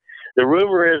A's. The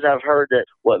rumor is I've heard that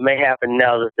what may happen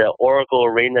now that the Oracle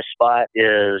Arena spot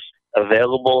is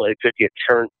available, it could get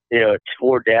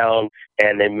tore down,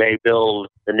 and they may build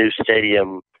the new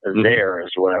stadium there,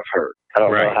 is what I've heard. I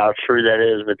don't know how true that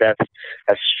is, but that's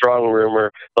a strong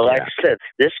rumor. But like I said,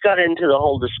 this got into the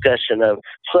whole discussion of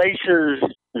places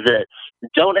that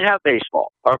don't have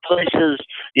baseball, or places,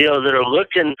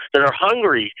 that are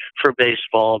hungry for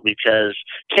baseball, because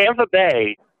Tampa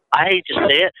Bay, I hate to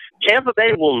say it, Tampa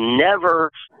Bay will never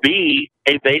be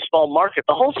a baseball market.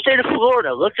 The whole state of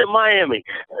Florida, look at Miami.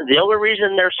 The only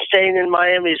reason they're staying in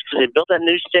Miami is because they built that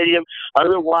new stadium.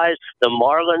 Otherwise, the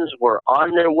Marlins were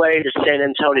on their way to San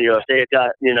Antonio. If they had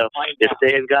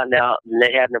gotten out and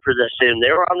they hadn't approved that stadium,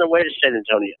 they were on their way to San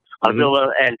Antonio.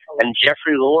 And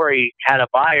Jeffrey Lurie had a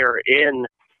buyer in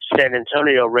San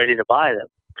Antonio ready to buy them.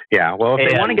 Yeah, well, if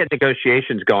they want to get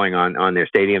negotiations going on their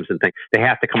stadiums and things, they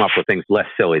have to come up with things less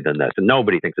silly than this. And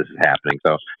nobody thinks this is happening.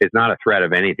 So it's not a threat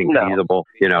of anything feasible.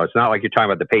 It's not like you're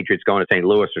talking about the Patriots going to St.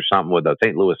 Louis or something with a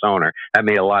St. Louis owner. That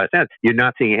made a lot of sense. You're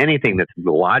not seeing anything that's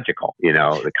logical,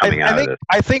 coming out of this.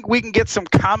 I think we can get some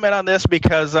comment on this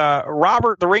because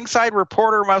Robert, the ringside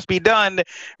reporter, must be done,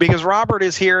 because Robert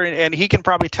is here and he can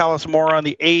probably tell us more on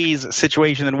the A's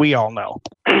situation than we all know.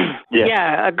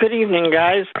 Yeah, good evening,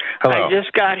 guys. Hello. I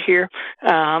just got here.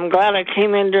 I'm glad I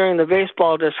came in during the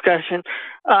baseball discussion.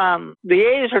 The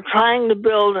A's are trying to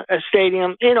build a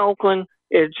stadium in Oakland.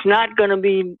 It's not going to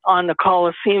be on the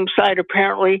Coliseum site,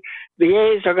 apparently. The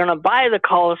A's are going to buy the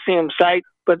Coliseum site,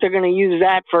 but they're going to use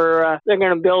that for, they're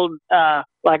going to build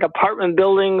like apartment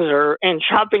buildings and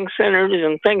shopping centers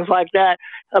and things like that.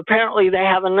 Apparently, they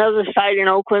have another site in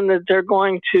Oakland that they're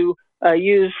going to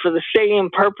use for the stadium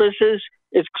purposes.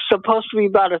 It's supposed to be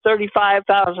about a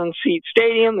 35,000-seat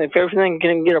stadium if everything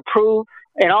can get approved.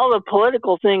 And all the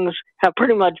political things have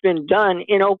pretty much been done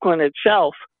in Oakland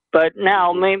itself. But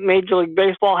now Major League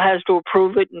Baseball has to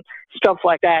approve it and stuff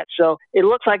like that. So it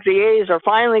looks like the A's are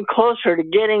finally closer to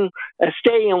getting a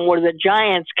stadium where the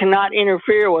Giants cannot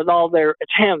interfere with all their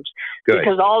attempts. Good.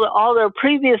 Because all their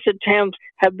previous attempts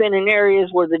have been in areas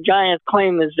where the Giants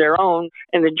claim is their own,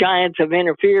 and the Giants have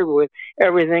interfered with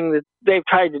everything that they've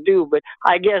tried to do. But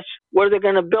I guess where they're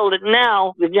going to build it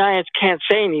now, the Giants can't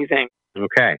say anything.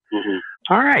 Okay. Mm-hmm.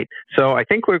 All right. So I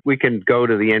think we can go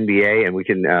to the NBA, and we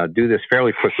can do this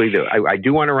fairly quickly. I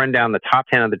do want to run down the top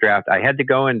 10 of the draft. I had to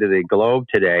go into the Globe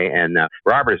today, and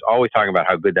Robert is always talking about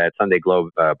how good that Sunday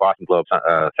Globe, Boston Globe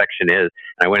section is.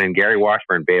 And I went in, Gary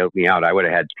Washburn bailed me out. I would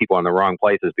have had people in the wrong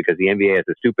places because the NBA has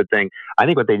a stupid thing. I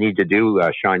think what they need to do,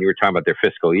 Sean, you were talking about their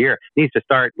fiscal year, needs to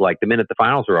start like the minute the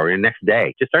finals are over, the next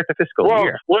day. Just start the fiscal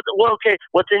year. Okay.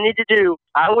 What they need to do,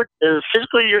 the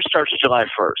fiscal year starts July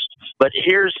 1st. But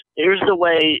here's the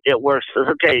way it works.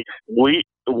 Okay,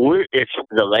 it's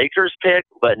the Lakers pick,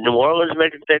 but New Orleans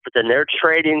makes a pick, but then they're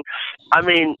trading. I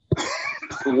mean,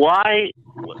 why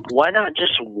not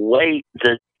just wait?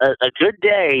 A good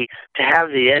day to have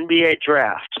the NBA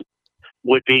draft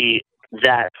would be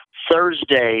that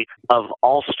Thursday of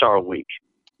All-Star Week.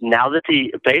 Now that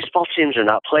the baseball teams are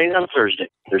not playing on Thursday,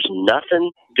 there's nothing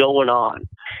going on.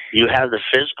 You have the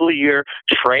fiscal year.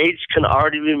 Trades can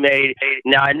already be made.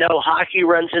 Now, I know hockey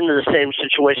runs into the same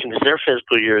situation because their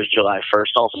fiscal year is July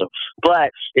 1st also. But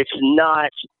it's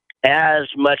not as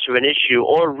much of an issue,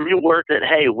 or rework that,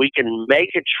 hey, we can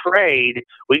make a trade.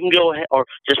 We can go ahead, or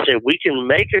just say we can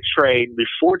make a trade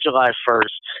before July 1st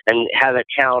and have it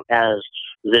count as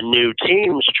the new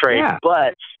teams trade,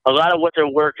 but a lot of what they're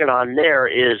working on there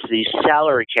is the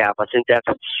salary cap. I think that's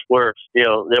where,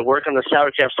 they're working on the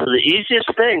salary cap. So the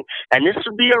easiest thing, and this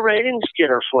would be a ratings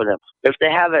getter for them if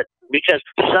they have it, because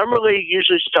Summer League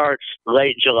usually starts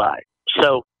late July.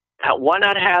 So why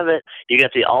not have it? You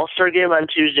got the All-Star game on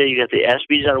Tuesday, you got the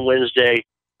ESPYs on Wednesday,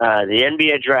 the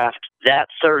NBA draft that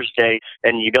Thursday,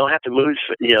 and you don't have to move,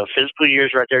 fiscal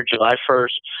years right there, July 1st.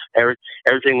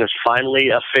 Everything is finally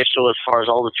official as far as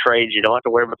all the trades. You don't have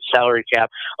to worry about the salary cap.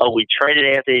 Oh, we traded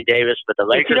Anthony Davis, but the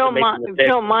Lakers are making the pick. If you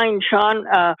don't mind, Sean,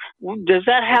 does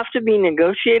that have to be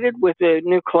negotiated with the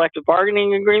new collective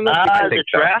bargaining agreement? The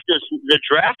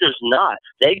draft is not.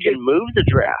 They can move the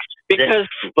draft. Because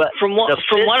from what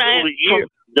I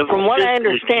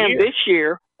understand, this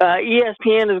year,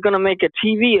 ESPN is going to make a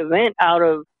TV event out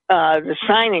of the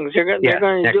signings. They're going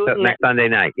to do it next Sunday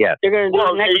night. Yes, they're going to do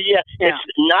it next. It's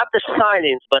not the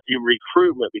signings, but the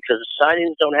recruitment, because the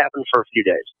signings don't happen for a few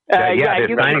days. The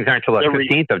signings aren't until the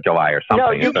 15th of July or something.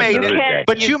 No,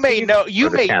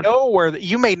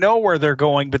 you may know where they're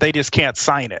going, but they just can't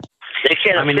sign it. They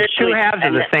can't. I mean, the two halves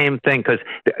are the same thing, because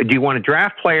do you want to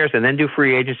draft players and then do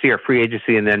free agency, or free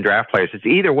agency and then draft players? It's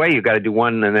either way. You've got to do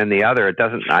one and then the other. It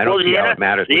doesn't. I don't see how it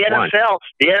matters. The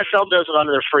NFL does it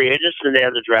under their free agents, and they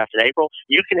have the draft in April.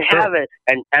 You can have it,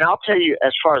 and I'll tell you,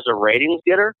 as far as the ratings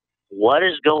getter, what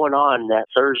is going on that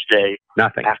Thursday?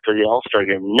 Nothing after the All-Star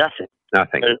game. Nothing.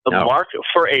 Nothing.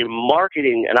 For a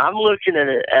marketing, and I'm looking at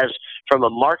it as from a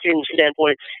marketing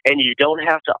standpoint, and you do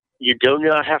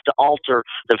not have to alter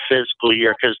the fiscal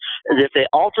year, because if they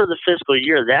alter the fiscal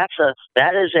year, that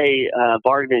is a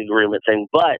bargaining agreement thing.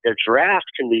 But the draft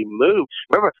can be moved.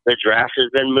 Remember, the draft has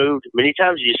been moved many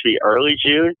times. It used to be early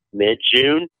June,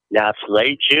 mid-June. Now it's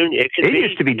late June. It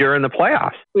used to be during the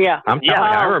playoffs. Yeah, I'm telling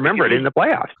you, I remember it in the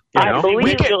playoffs. I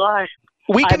believe July.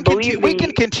 We can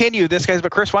continue this, guys,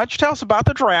 but Chris, why don't you tell us about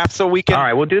the draft so we can? All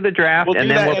right, we'll do the draft, and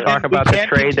then we'll talk about the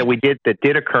trade that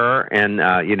did occur, and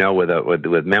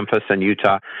with Memphis and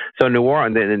Utah. So New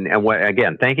Orleans, and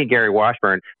again, thank you, Gary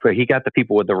Washburn, for he got the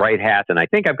people with the right hats, and I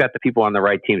think I've got the people on the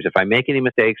right teams. If I make any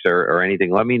mistakes or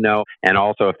anything, let me know, and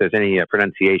also if there's any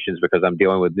pronunciations, because I'm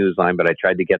dealing with Newsline, but I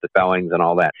tried to get the spellings and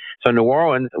all that. So New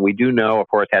Orleans, we do know, of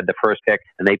course, had the first pick,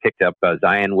 and they picked up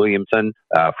Zion Williamson,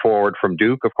 forward from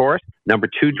Duke, of course. Number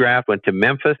 2 draft went to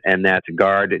Memphis, and that's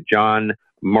guard John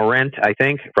Morant, I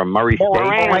think, from Murray State.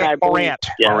 Morant.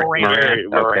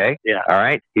 Okay. Yeah. All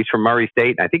right. He's from Murray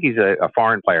State. I think he's a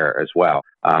foreign player as well.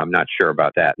 I'm not sure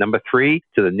about that. Number 3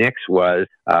 to the Knicks was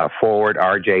forward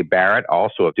R.J. Barrett,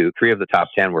 also of Duke. 3 of the top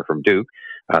 10 were from Duke.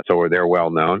 So they're well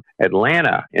known.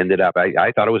 Atlanta ended up.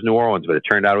 I thought it was New Orleans, but it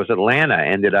turned out it was Atlanta.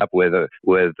 Ended up with a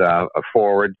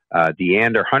forward,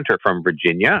 DeAndre Hunter from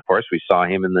Virginia. Of course, we saw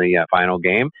him in the final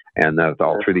game, and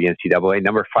all through the NCAA.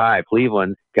 Number 5,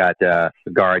 Cleveland got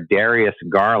guard Darius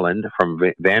Garland from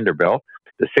Vanderbilt.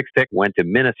 The 6th pick went to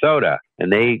Minnesota,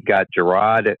 and they got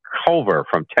Gerard Culver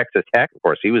from Texas Tech. Of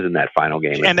course, he was in that final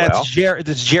game and as well. And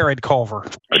that's Jared Culver.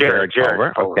 Jared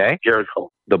Culver. Okay. Jared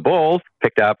Culver. The Bulls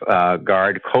picked up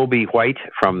guard Kobe White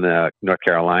from North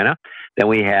Carolina. Then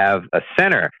we have a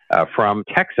center from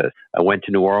Texas. Went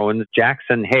to New Orleans,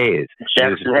 Jackson Hayes.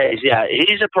 Yeah,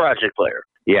 he's a project player.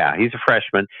 Yeah, he's a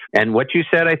freshman. And what you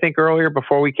said, I think, earlier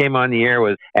before we came on the air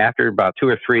was after about 2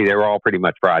 or 3, they were all pretty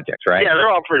much projects, right? Yeah, they're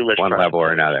all pretty much one level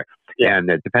or another. Yeah. And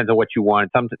it depends on what you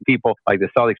want. Some people, like the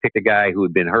Celtics, picked a guy who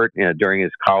had been hurt during his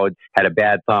college, had a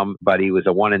bad thumb, but he was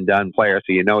a one-and-done player,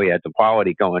 so he had some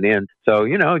quality going in. So,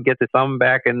 get the thumb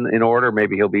back in order,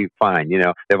 maybe he'll be fine.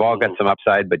 They've all got some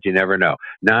upside, but you never know.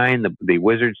 9, the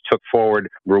Wizards took forward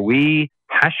Rui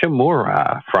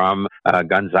Hachimura from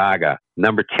Gonzaga.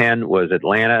 Number 10 was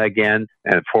Atlanta again,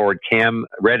 and forward Cam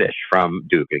Reddish from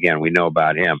Duke. Again, we know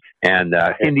about him. And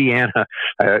Indiana,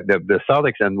 the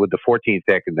Celtics, and with the 14th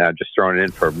pick, and just throwing it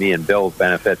in for me and Bill's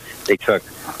benefit, they took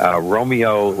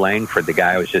Romeo Langford, the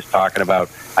guy I was just talking about.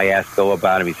 I asked Bill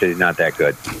about him. He said he's not that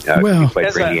good.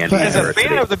 As a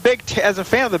fan of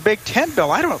the Big Ten,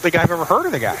 Bill, I don't think I've ever heard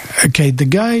of the guy. Okay, the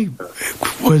guy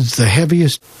was the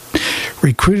heaviest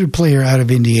recruited player out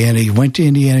of Indiana. He went to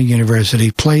Indiana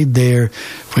University, played there.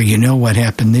 Well, you know what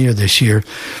happened there this year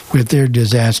with their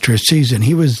disastrous season.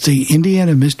 He was the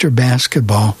Indiana Mr.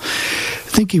 Basketball.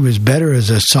 I think he was better as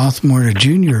a sophomore or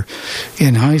junior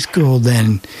in high school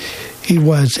than he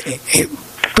was.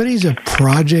 But he's a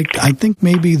project. I think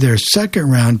maybe their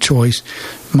second-round choice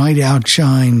might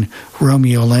outshine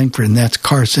Romeo Langford, and that's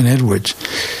Carson Edwards.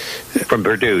 From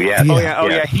Purdue, yeah.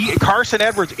 Carson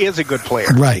Edwards is a good player.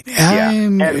 Right.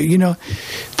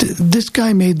 This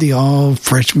guy made the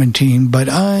all-freshman team, but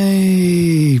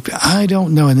I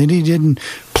don't know. And then he didn't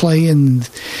play in,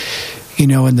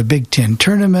 in the Big Ten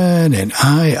tournament, and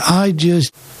I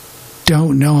just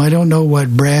don't know. I don't know what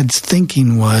Brad's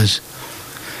thinking was.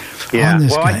 Yeah,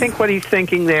 well, I think what he's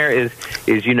thinking there is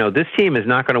this team is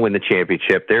not going to win the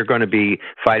championship. They're going to be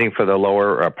fighting for the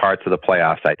lower parts of the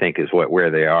playoffs, I think, is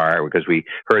where they are, because we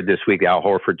heard this week Al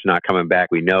Horford's not coming back.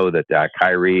 We know that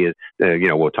Kyrie is,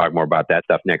 we'll talk more about that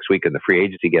stuff next week when the free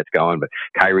agency gets going, but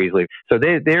Kyrie's leaving. So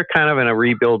they're kind of in a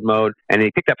rebuild mode, and they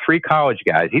picked up 3 college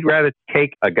guys. He'd rather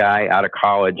take a guy out of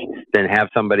college than have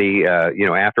somebody,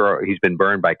 after he's been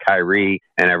burned by Kyrie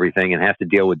and everything and has to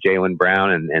deal with Jaylen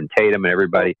Brown and Tatum and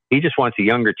everybody. He just wants a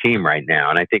younger team right now.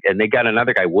 And I think, and they got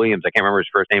another guy, Williams. I can't remember his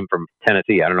first name, from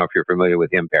Tennessee. I don't know if you're familiar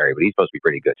with him, Perry, but he's supposed to be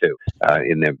pretty good too.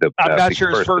 I'm not sure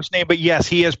his first name, but yes,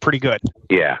 he is pretty good.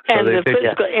 Yeah. And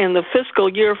the fiscal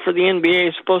year for the NBA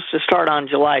is supposed to start on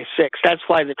July 6th. That's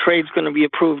why the trade's going to be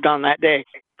approved on that day.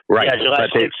 Right. Yeah, July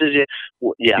 6th is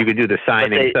you can do the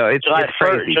signing. So it's July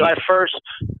 1st.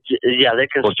 Yeah, they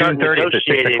can start June 30th is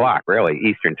 6 o'clock, really,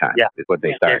 Eastern time. Yeah, is what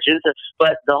they start. Yeah,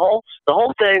 but the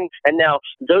whole thing, and now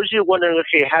those of you wondering,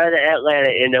 okay, how did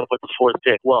Atlanta end up with the 4th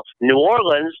pick? Well, New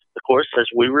Orleans, of course, as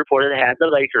we reported, had the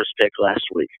Lakers pick last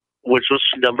week, which was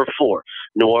number 4.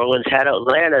 New Orleans had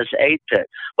Atlanta's 8th pick.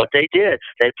 What they did,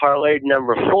 they parlayed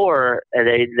number 4, and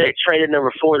they traded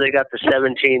number 4. They got the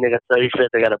 17, they got 35th,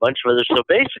 they got a bunch of others. So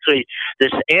basically,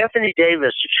 this Anthony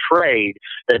Davis trade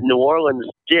that New Orleans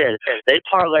did, they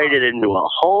parlayed it into a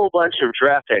whole bunch of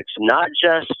draft picks, not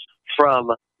just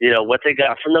from what they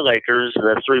got from the Lakers and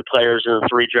the 3 players and the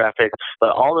 3 draft picks, but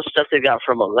all the stuff they got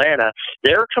from Atlanta.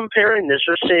 They're comparing this.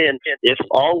 They're saying if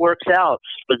all works out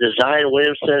with the Zion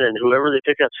Williamson and whoever they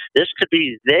pick up, this could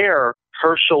be their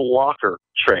Herschel Walker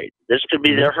trade. This could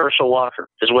be their Herschel Walker,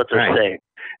 is what they're saying.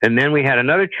 And then we had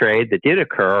another trade that did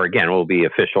occur. Again, will be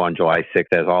official on July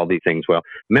 6th, as all these things will.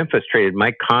 Memphis traded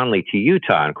Mike Conley to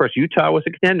Utah. And, of course, Utah was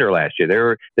a contender last year.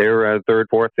 They were 3rd,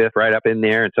 4th, 5th, right up in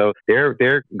there. And so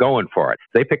they're going for it.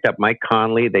 They picked up Mike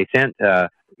Conley. They sent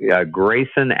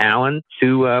Grayson Allen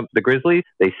to the Grizzlies.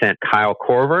 They sent Kyle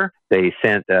Korver. They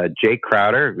sent Jake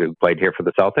Crowder, who played here for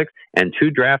the Celtics, and 2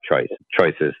 draft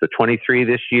choices, the 23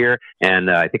 this year,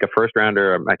 and I think a first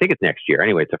rounder. I think it's next year.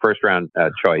 Anyway, it's a first round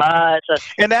choice.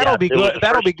 And that'll be good.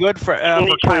 That'll be good for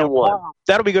Kyle.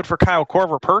 That'll be good for Kyle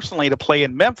Korver personally to play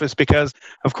in Memphis because,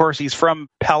 of course, he's from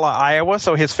Pella, Iowa.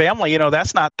 So his family,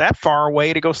 that's not that far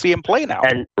away to go see him play now.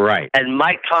 And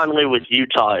Mike Conley with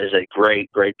Utah is a great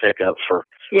pickup for.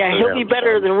 Yeah, he'll be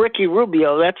better than Ricky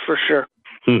Rubio. That's for sure.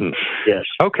 Yes.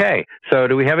 Okay. So,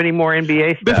 do we have any more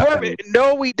NBA stuff?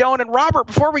 No, we don't. And Robert,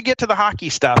 before we get to the hockey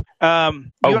stuff, good.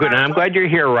 And I'm glad you're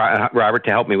here, Robert, to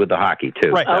help me with the hockey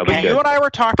too. Right. Okay. You and I were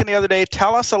talking the other day.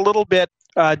 Tell us a little bit.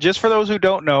 Just for those who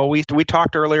don't know, we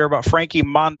talked earlier about Frankie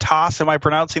Montas. Am I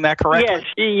pronouncing that correctly? Yes,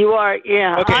 you are.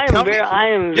 Yeah. Okay. I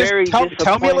am very disappointed.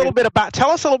 Tell us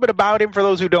a little bit about him for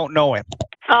those who don't know him.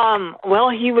 Well,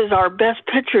 he was our best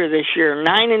pitcher this year,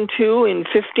 9-2 in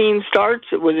 15 starts.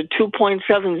 It was a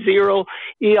 2.70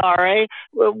 ERA,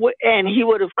 and he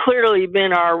would have clearly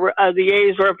been the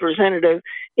A's representative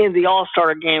in the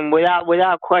All-Star game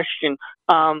without question.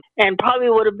 And probably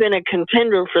would have been a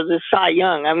contender for the Cy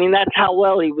Young. I mean, that's how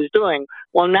well he was doing.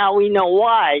 Well, now we know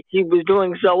why he was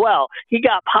doing so well. He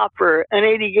got popped for an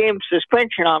 80-game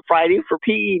suspension on Friday for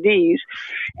PEDs,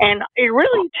 and it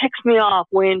really ticks me off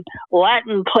when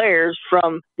Latin players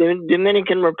from the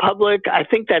Dominican Republic, I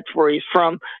think that's where he's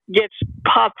from, gets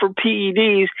popped for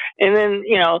PEDs, and then,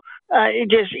 it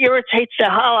just irritates the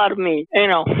hell out of me.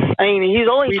 I mean, he's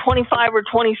only 25 or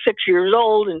 26 years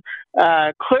old and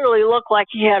clearly looked like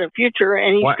he had a future,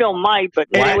 and he still might. But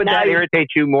why would that irritate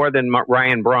you more than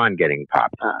Ryan Braun getting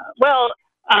popped? No.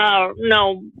 Or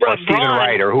Stephen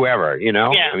Wright or whoever, Yeah.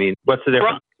 I mean, what's the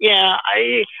difference?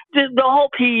 The whole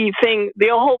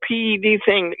PED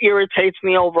thing irritates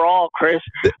me overall, Chris.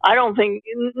 I don't think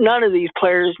none of these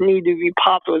players need to be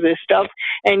popped with this stuff.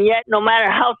 And yet, no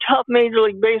matter how tough Major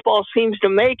League Baseball seems to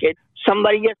make it,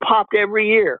 somebody gets popped every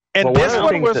year. And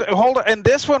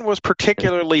this one was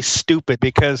particularly stupid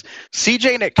because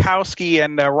C.J. Nitkowski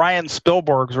and Ryan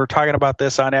Spielbergs were talking about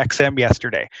this on XM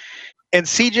yesterday. And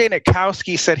C.J.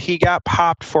 Nitkowski said he got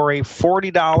popped for a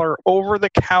 $40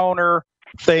 over-the-counter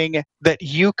thing that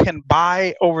you can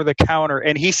buy over the counter.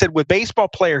 And he said with baseball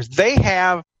players, they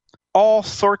have all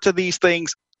sorts of these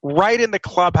things right in the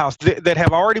clubhouse that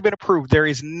have already been approved. There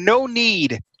is no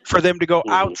need for them to go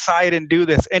outside and do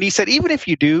this. And he said, even if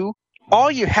you do, all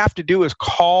you have to do is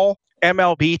call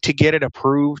MLB to get it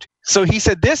approved. So he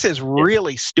said, this is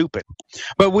really stupid.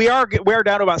 But we're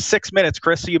down to about 6 minutes,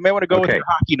 Chris, so you may want to go with your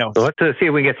hockey notes. So let's see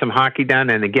if we can get some hockey done.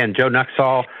 And again, Joe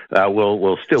Nuxall,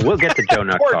 we'll get to Joe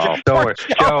Nuxall.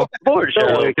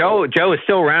 Joe is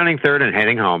still rounding third and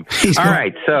heading home. All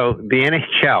right, so the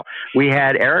NHL. We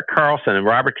had Erik Karlsson, and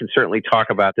Robert can certainly talk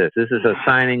about this. This is a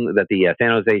signing that the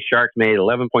San Jose Sharks made,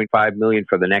 $11.5 million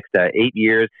for the next 8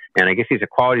 years. And I guess he's a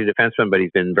quality defenseman, but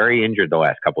he's been very injured the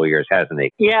last couple of years, hasn't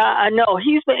he? Yeah, I know.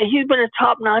 He's been a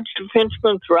top-notch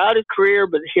defenseman throughout his career,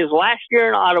 but his last year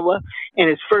in Ottawa and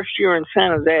his first year in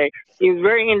San Jose, he was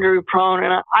very injury-prone.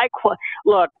 And I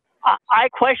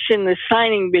question this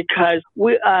signing because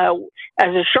we, as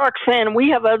a Sharks fan, we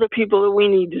have other people that we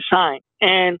need to sign.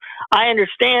 And I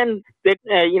understand that,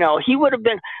 he would have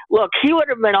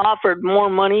been offered more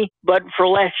money, but for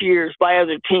less years by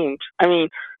other teams. I mean,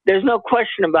 there's no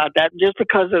question about that, just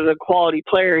because of the quality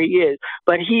player he is.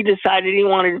 But he decided he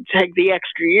wanted to take the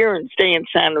extra year and stay in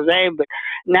San Jose. But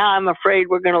now I'm afraid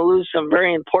we're going to lose some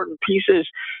very important pieces.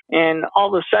 And all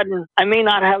of a sudden, I may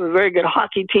not have a very good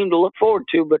hockey team to look forward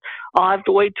to, but I'll have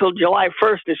to wait till July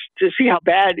 1st to see how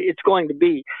bad it's going to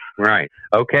be. Right.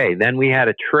 Okay. Then we had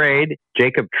a trade,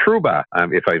 Jacob Trouba,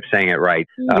 if I'm saying it right.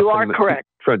 You are correct.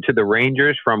 To the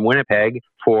Rangers from Winnipeg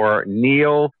for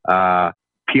Neil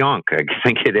Pionk, I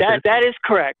think it is. That is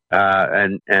correct.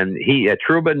 And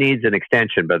Trouba needs an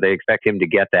extension, but they expect him to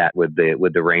get that with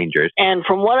the Rangers. And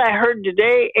from what I heard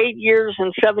today, 8 years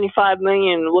and $75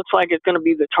 million looks like it's going to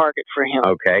be the target for him.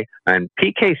 Okay. And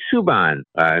PK Subban,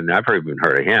 and I've even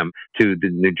heard of him, to the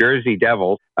New Jersey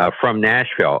Devils from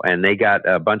Nashville, and they got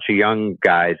a bunch of young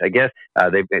guys. I guess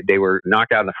they were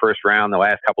knocked out in the first round the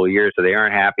last couple of years, so they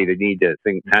aren't happy. They need to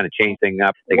kind of change things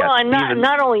up.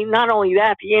 Not only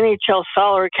that, the NHL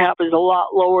salary cap is a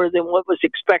lot lower than what was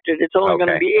expected. It's only going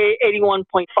to be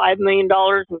 $81.5 million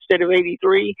instead of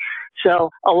 $83. So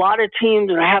a lot of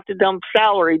teams have to dump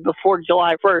salary before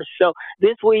July 1st. So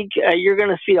this week you're going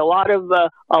to see a lot of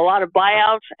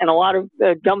buyouts and a lot of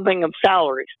dumping of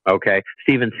salaries. Okay,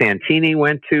 Steven Santini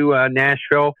went to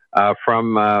Nashville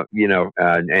from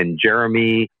and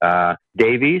Jeremy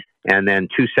Davies, and then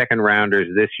 2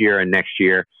 second-rounders this year and next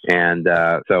year. And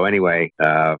so anyway,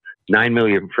 $9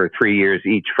 million for 3 years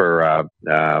each for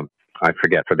I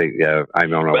forget for the I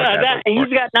don't know.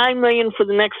 He's got $9 million for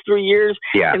the next 3 years.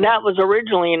 Yeah, and that was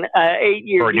originally an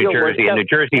 8-year deal. For New Jersey, and New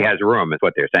Jersey has room, is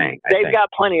what they're saying. They've got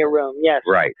plenty of room. Yes,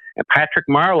 right. And Patrick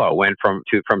Marleau went from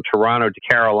Toronto to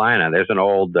Carolina. There's an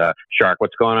old Shark.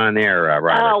 What's going on there,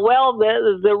 Robert? Well,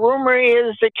 the rumor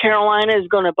is that Carolina is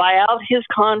going to buy out his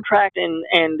contract,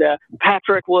 and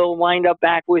Patrick will wind up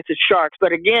back with the Sharks.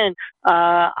 But again,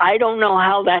 I don't know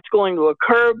how that's going to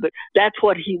occur, but that's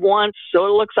what he wants. So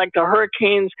it looks like the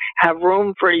Hurricanes have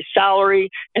room for his salary,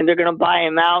 and they're going to buy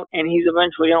him out, and he's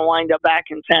eventually going to wind up back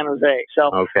in San Jose.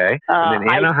 So okay, and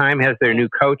then Anaheim has their new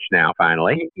coach now,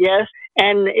 finally. Yes,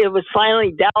 and it was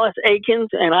finally Dallas Eakins,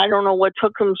 and I don't know what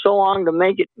took him so long to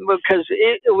make it, because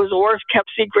it was the worst kept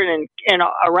secret in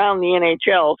around the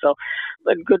NHL. So,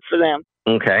 but good for them.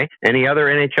 Okay. Any other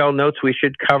NHL notes we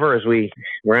should cover as we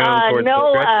round towards the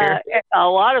stretch here? A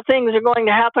lot of things are going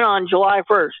to happen on July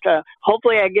 1st.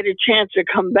 Hopefully I get a chance to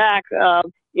come back,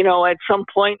 at some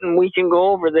point, and we can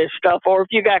go over this stuff. Or if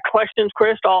you got questions,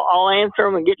 Chris, I'll answer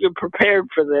them and get you prepared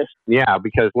for this. Yeah,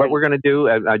 because what we're going to do,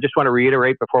 I just want to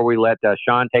reiterate before we let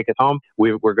Sean take us home,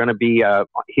 we're going to be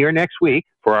here next week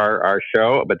for our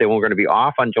show, but then we're going to be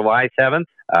off on July 7th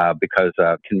because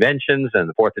conventions and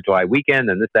the 4th of July weekend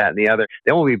and this, that, and the other.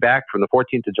 Then we'll be back from the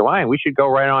 14th of July, and we should go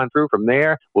right on through from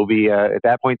there. We'll be, at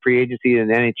that point, free agency in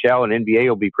NHL and NBA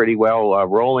will be pretty well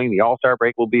rolling. The All-Star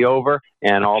break will be over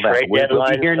and all that. We'll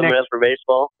be here next for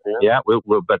baseball. Yeah, we'll be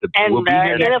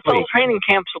here next NFL week. training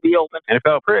camps will be open.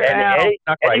 NFL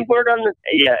any word on the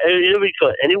it'll be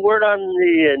good. Any word on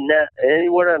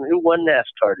who won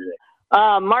NASCAR today?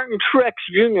 Martin Truex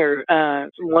Jr.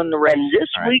 Won the race. And this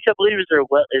week, I believe, is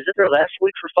it their last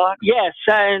week for Fox? Yes.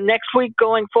 Next week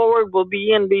going forward will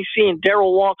be NBC, and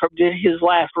Darrell Waltrip did his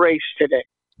last race today.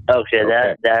 Okay,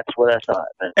 that's what I thought.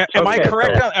 Am I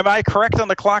correct? Am I correct on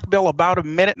the clock, Bill? About a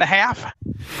minute and a half.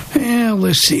 Yeah,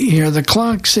 let's see here. The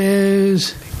clock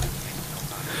says,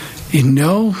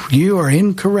 no, you are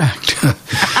incorrect.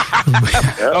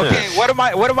 Okay, what am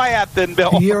I at then,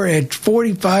 Bill? You're at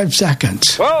 45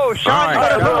 seconds. Whoa, Sean!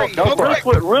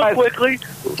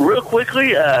 Real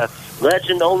quickly.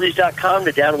 legendoldies.com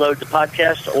to download the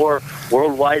podcast, or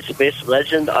Worldwide Space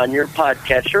Legend on your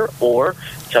podcatcher, or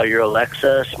tell your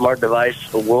Alexa smart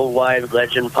device, Worldwide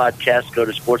Legend Podcast, go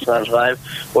to Sports Lounge Live,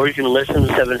 or you can listen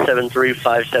to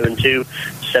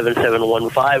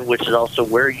 773-572-7715, which is also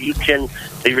where you can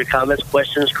leave your comments,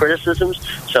 questions, criticisms.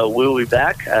 So we'll be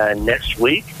back next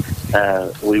week.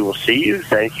 We will see you.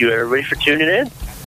 Thank you, everybody, for tuning in.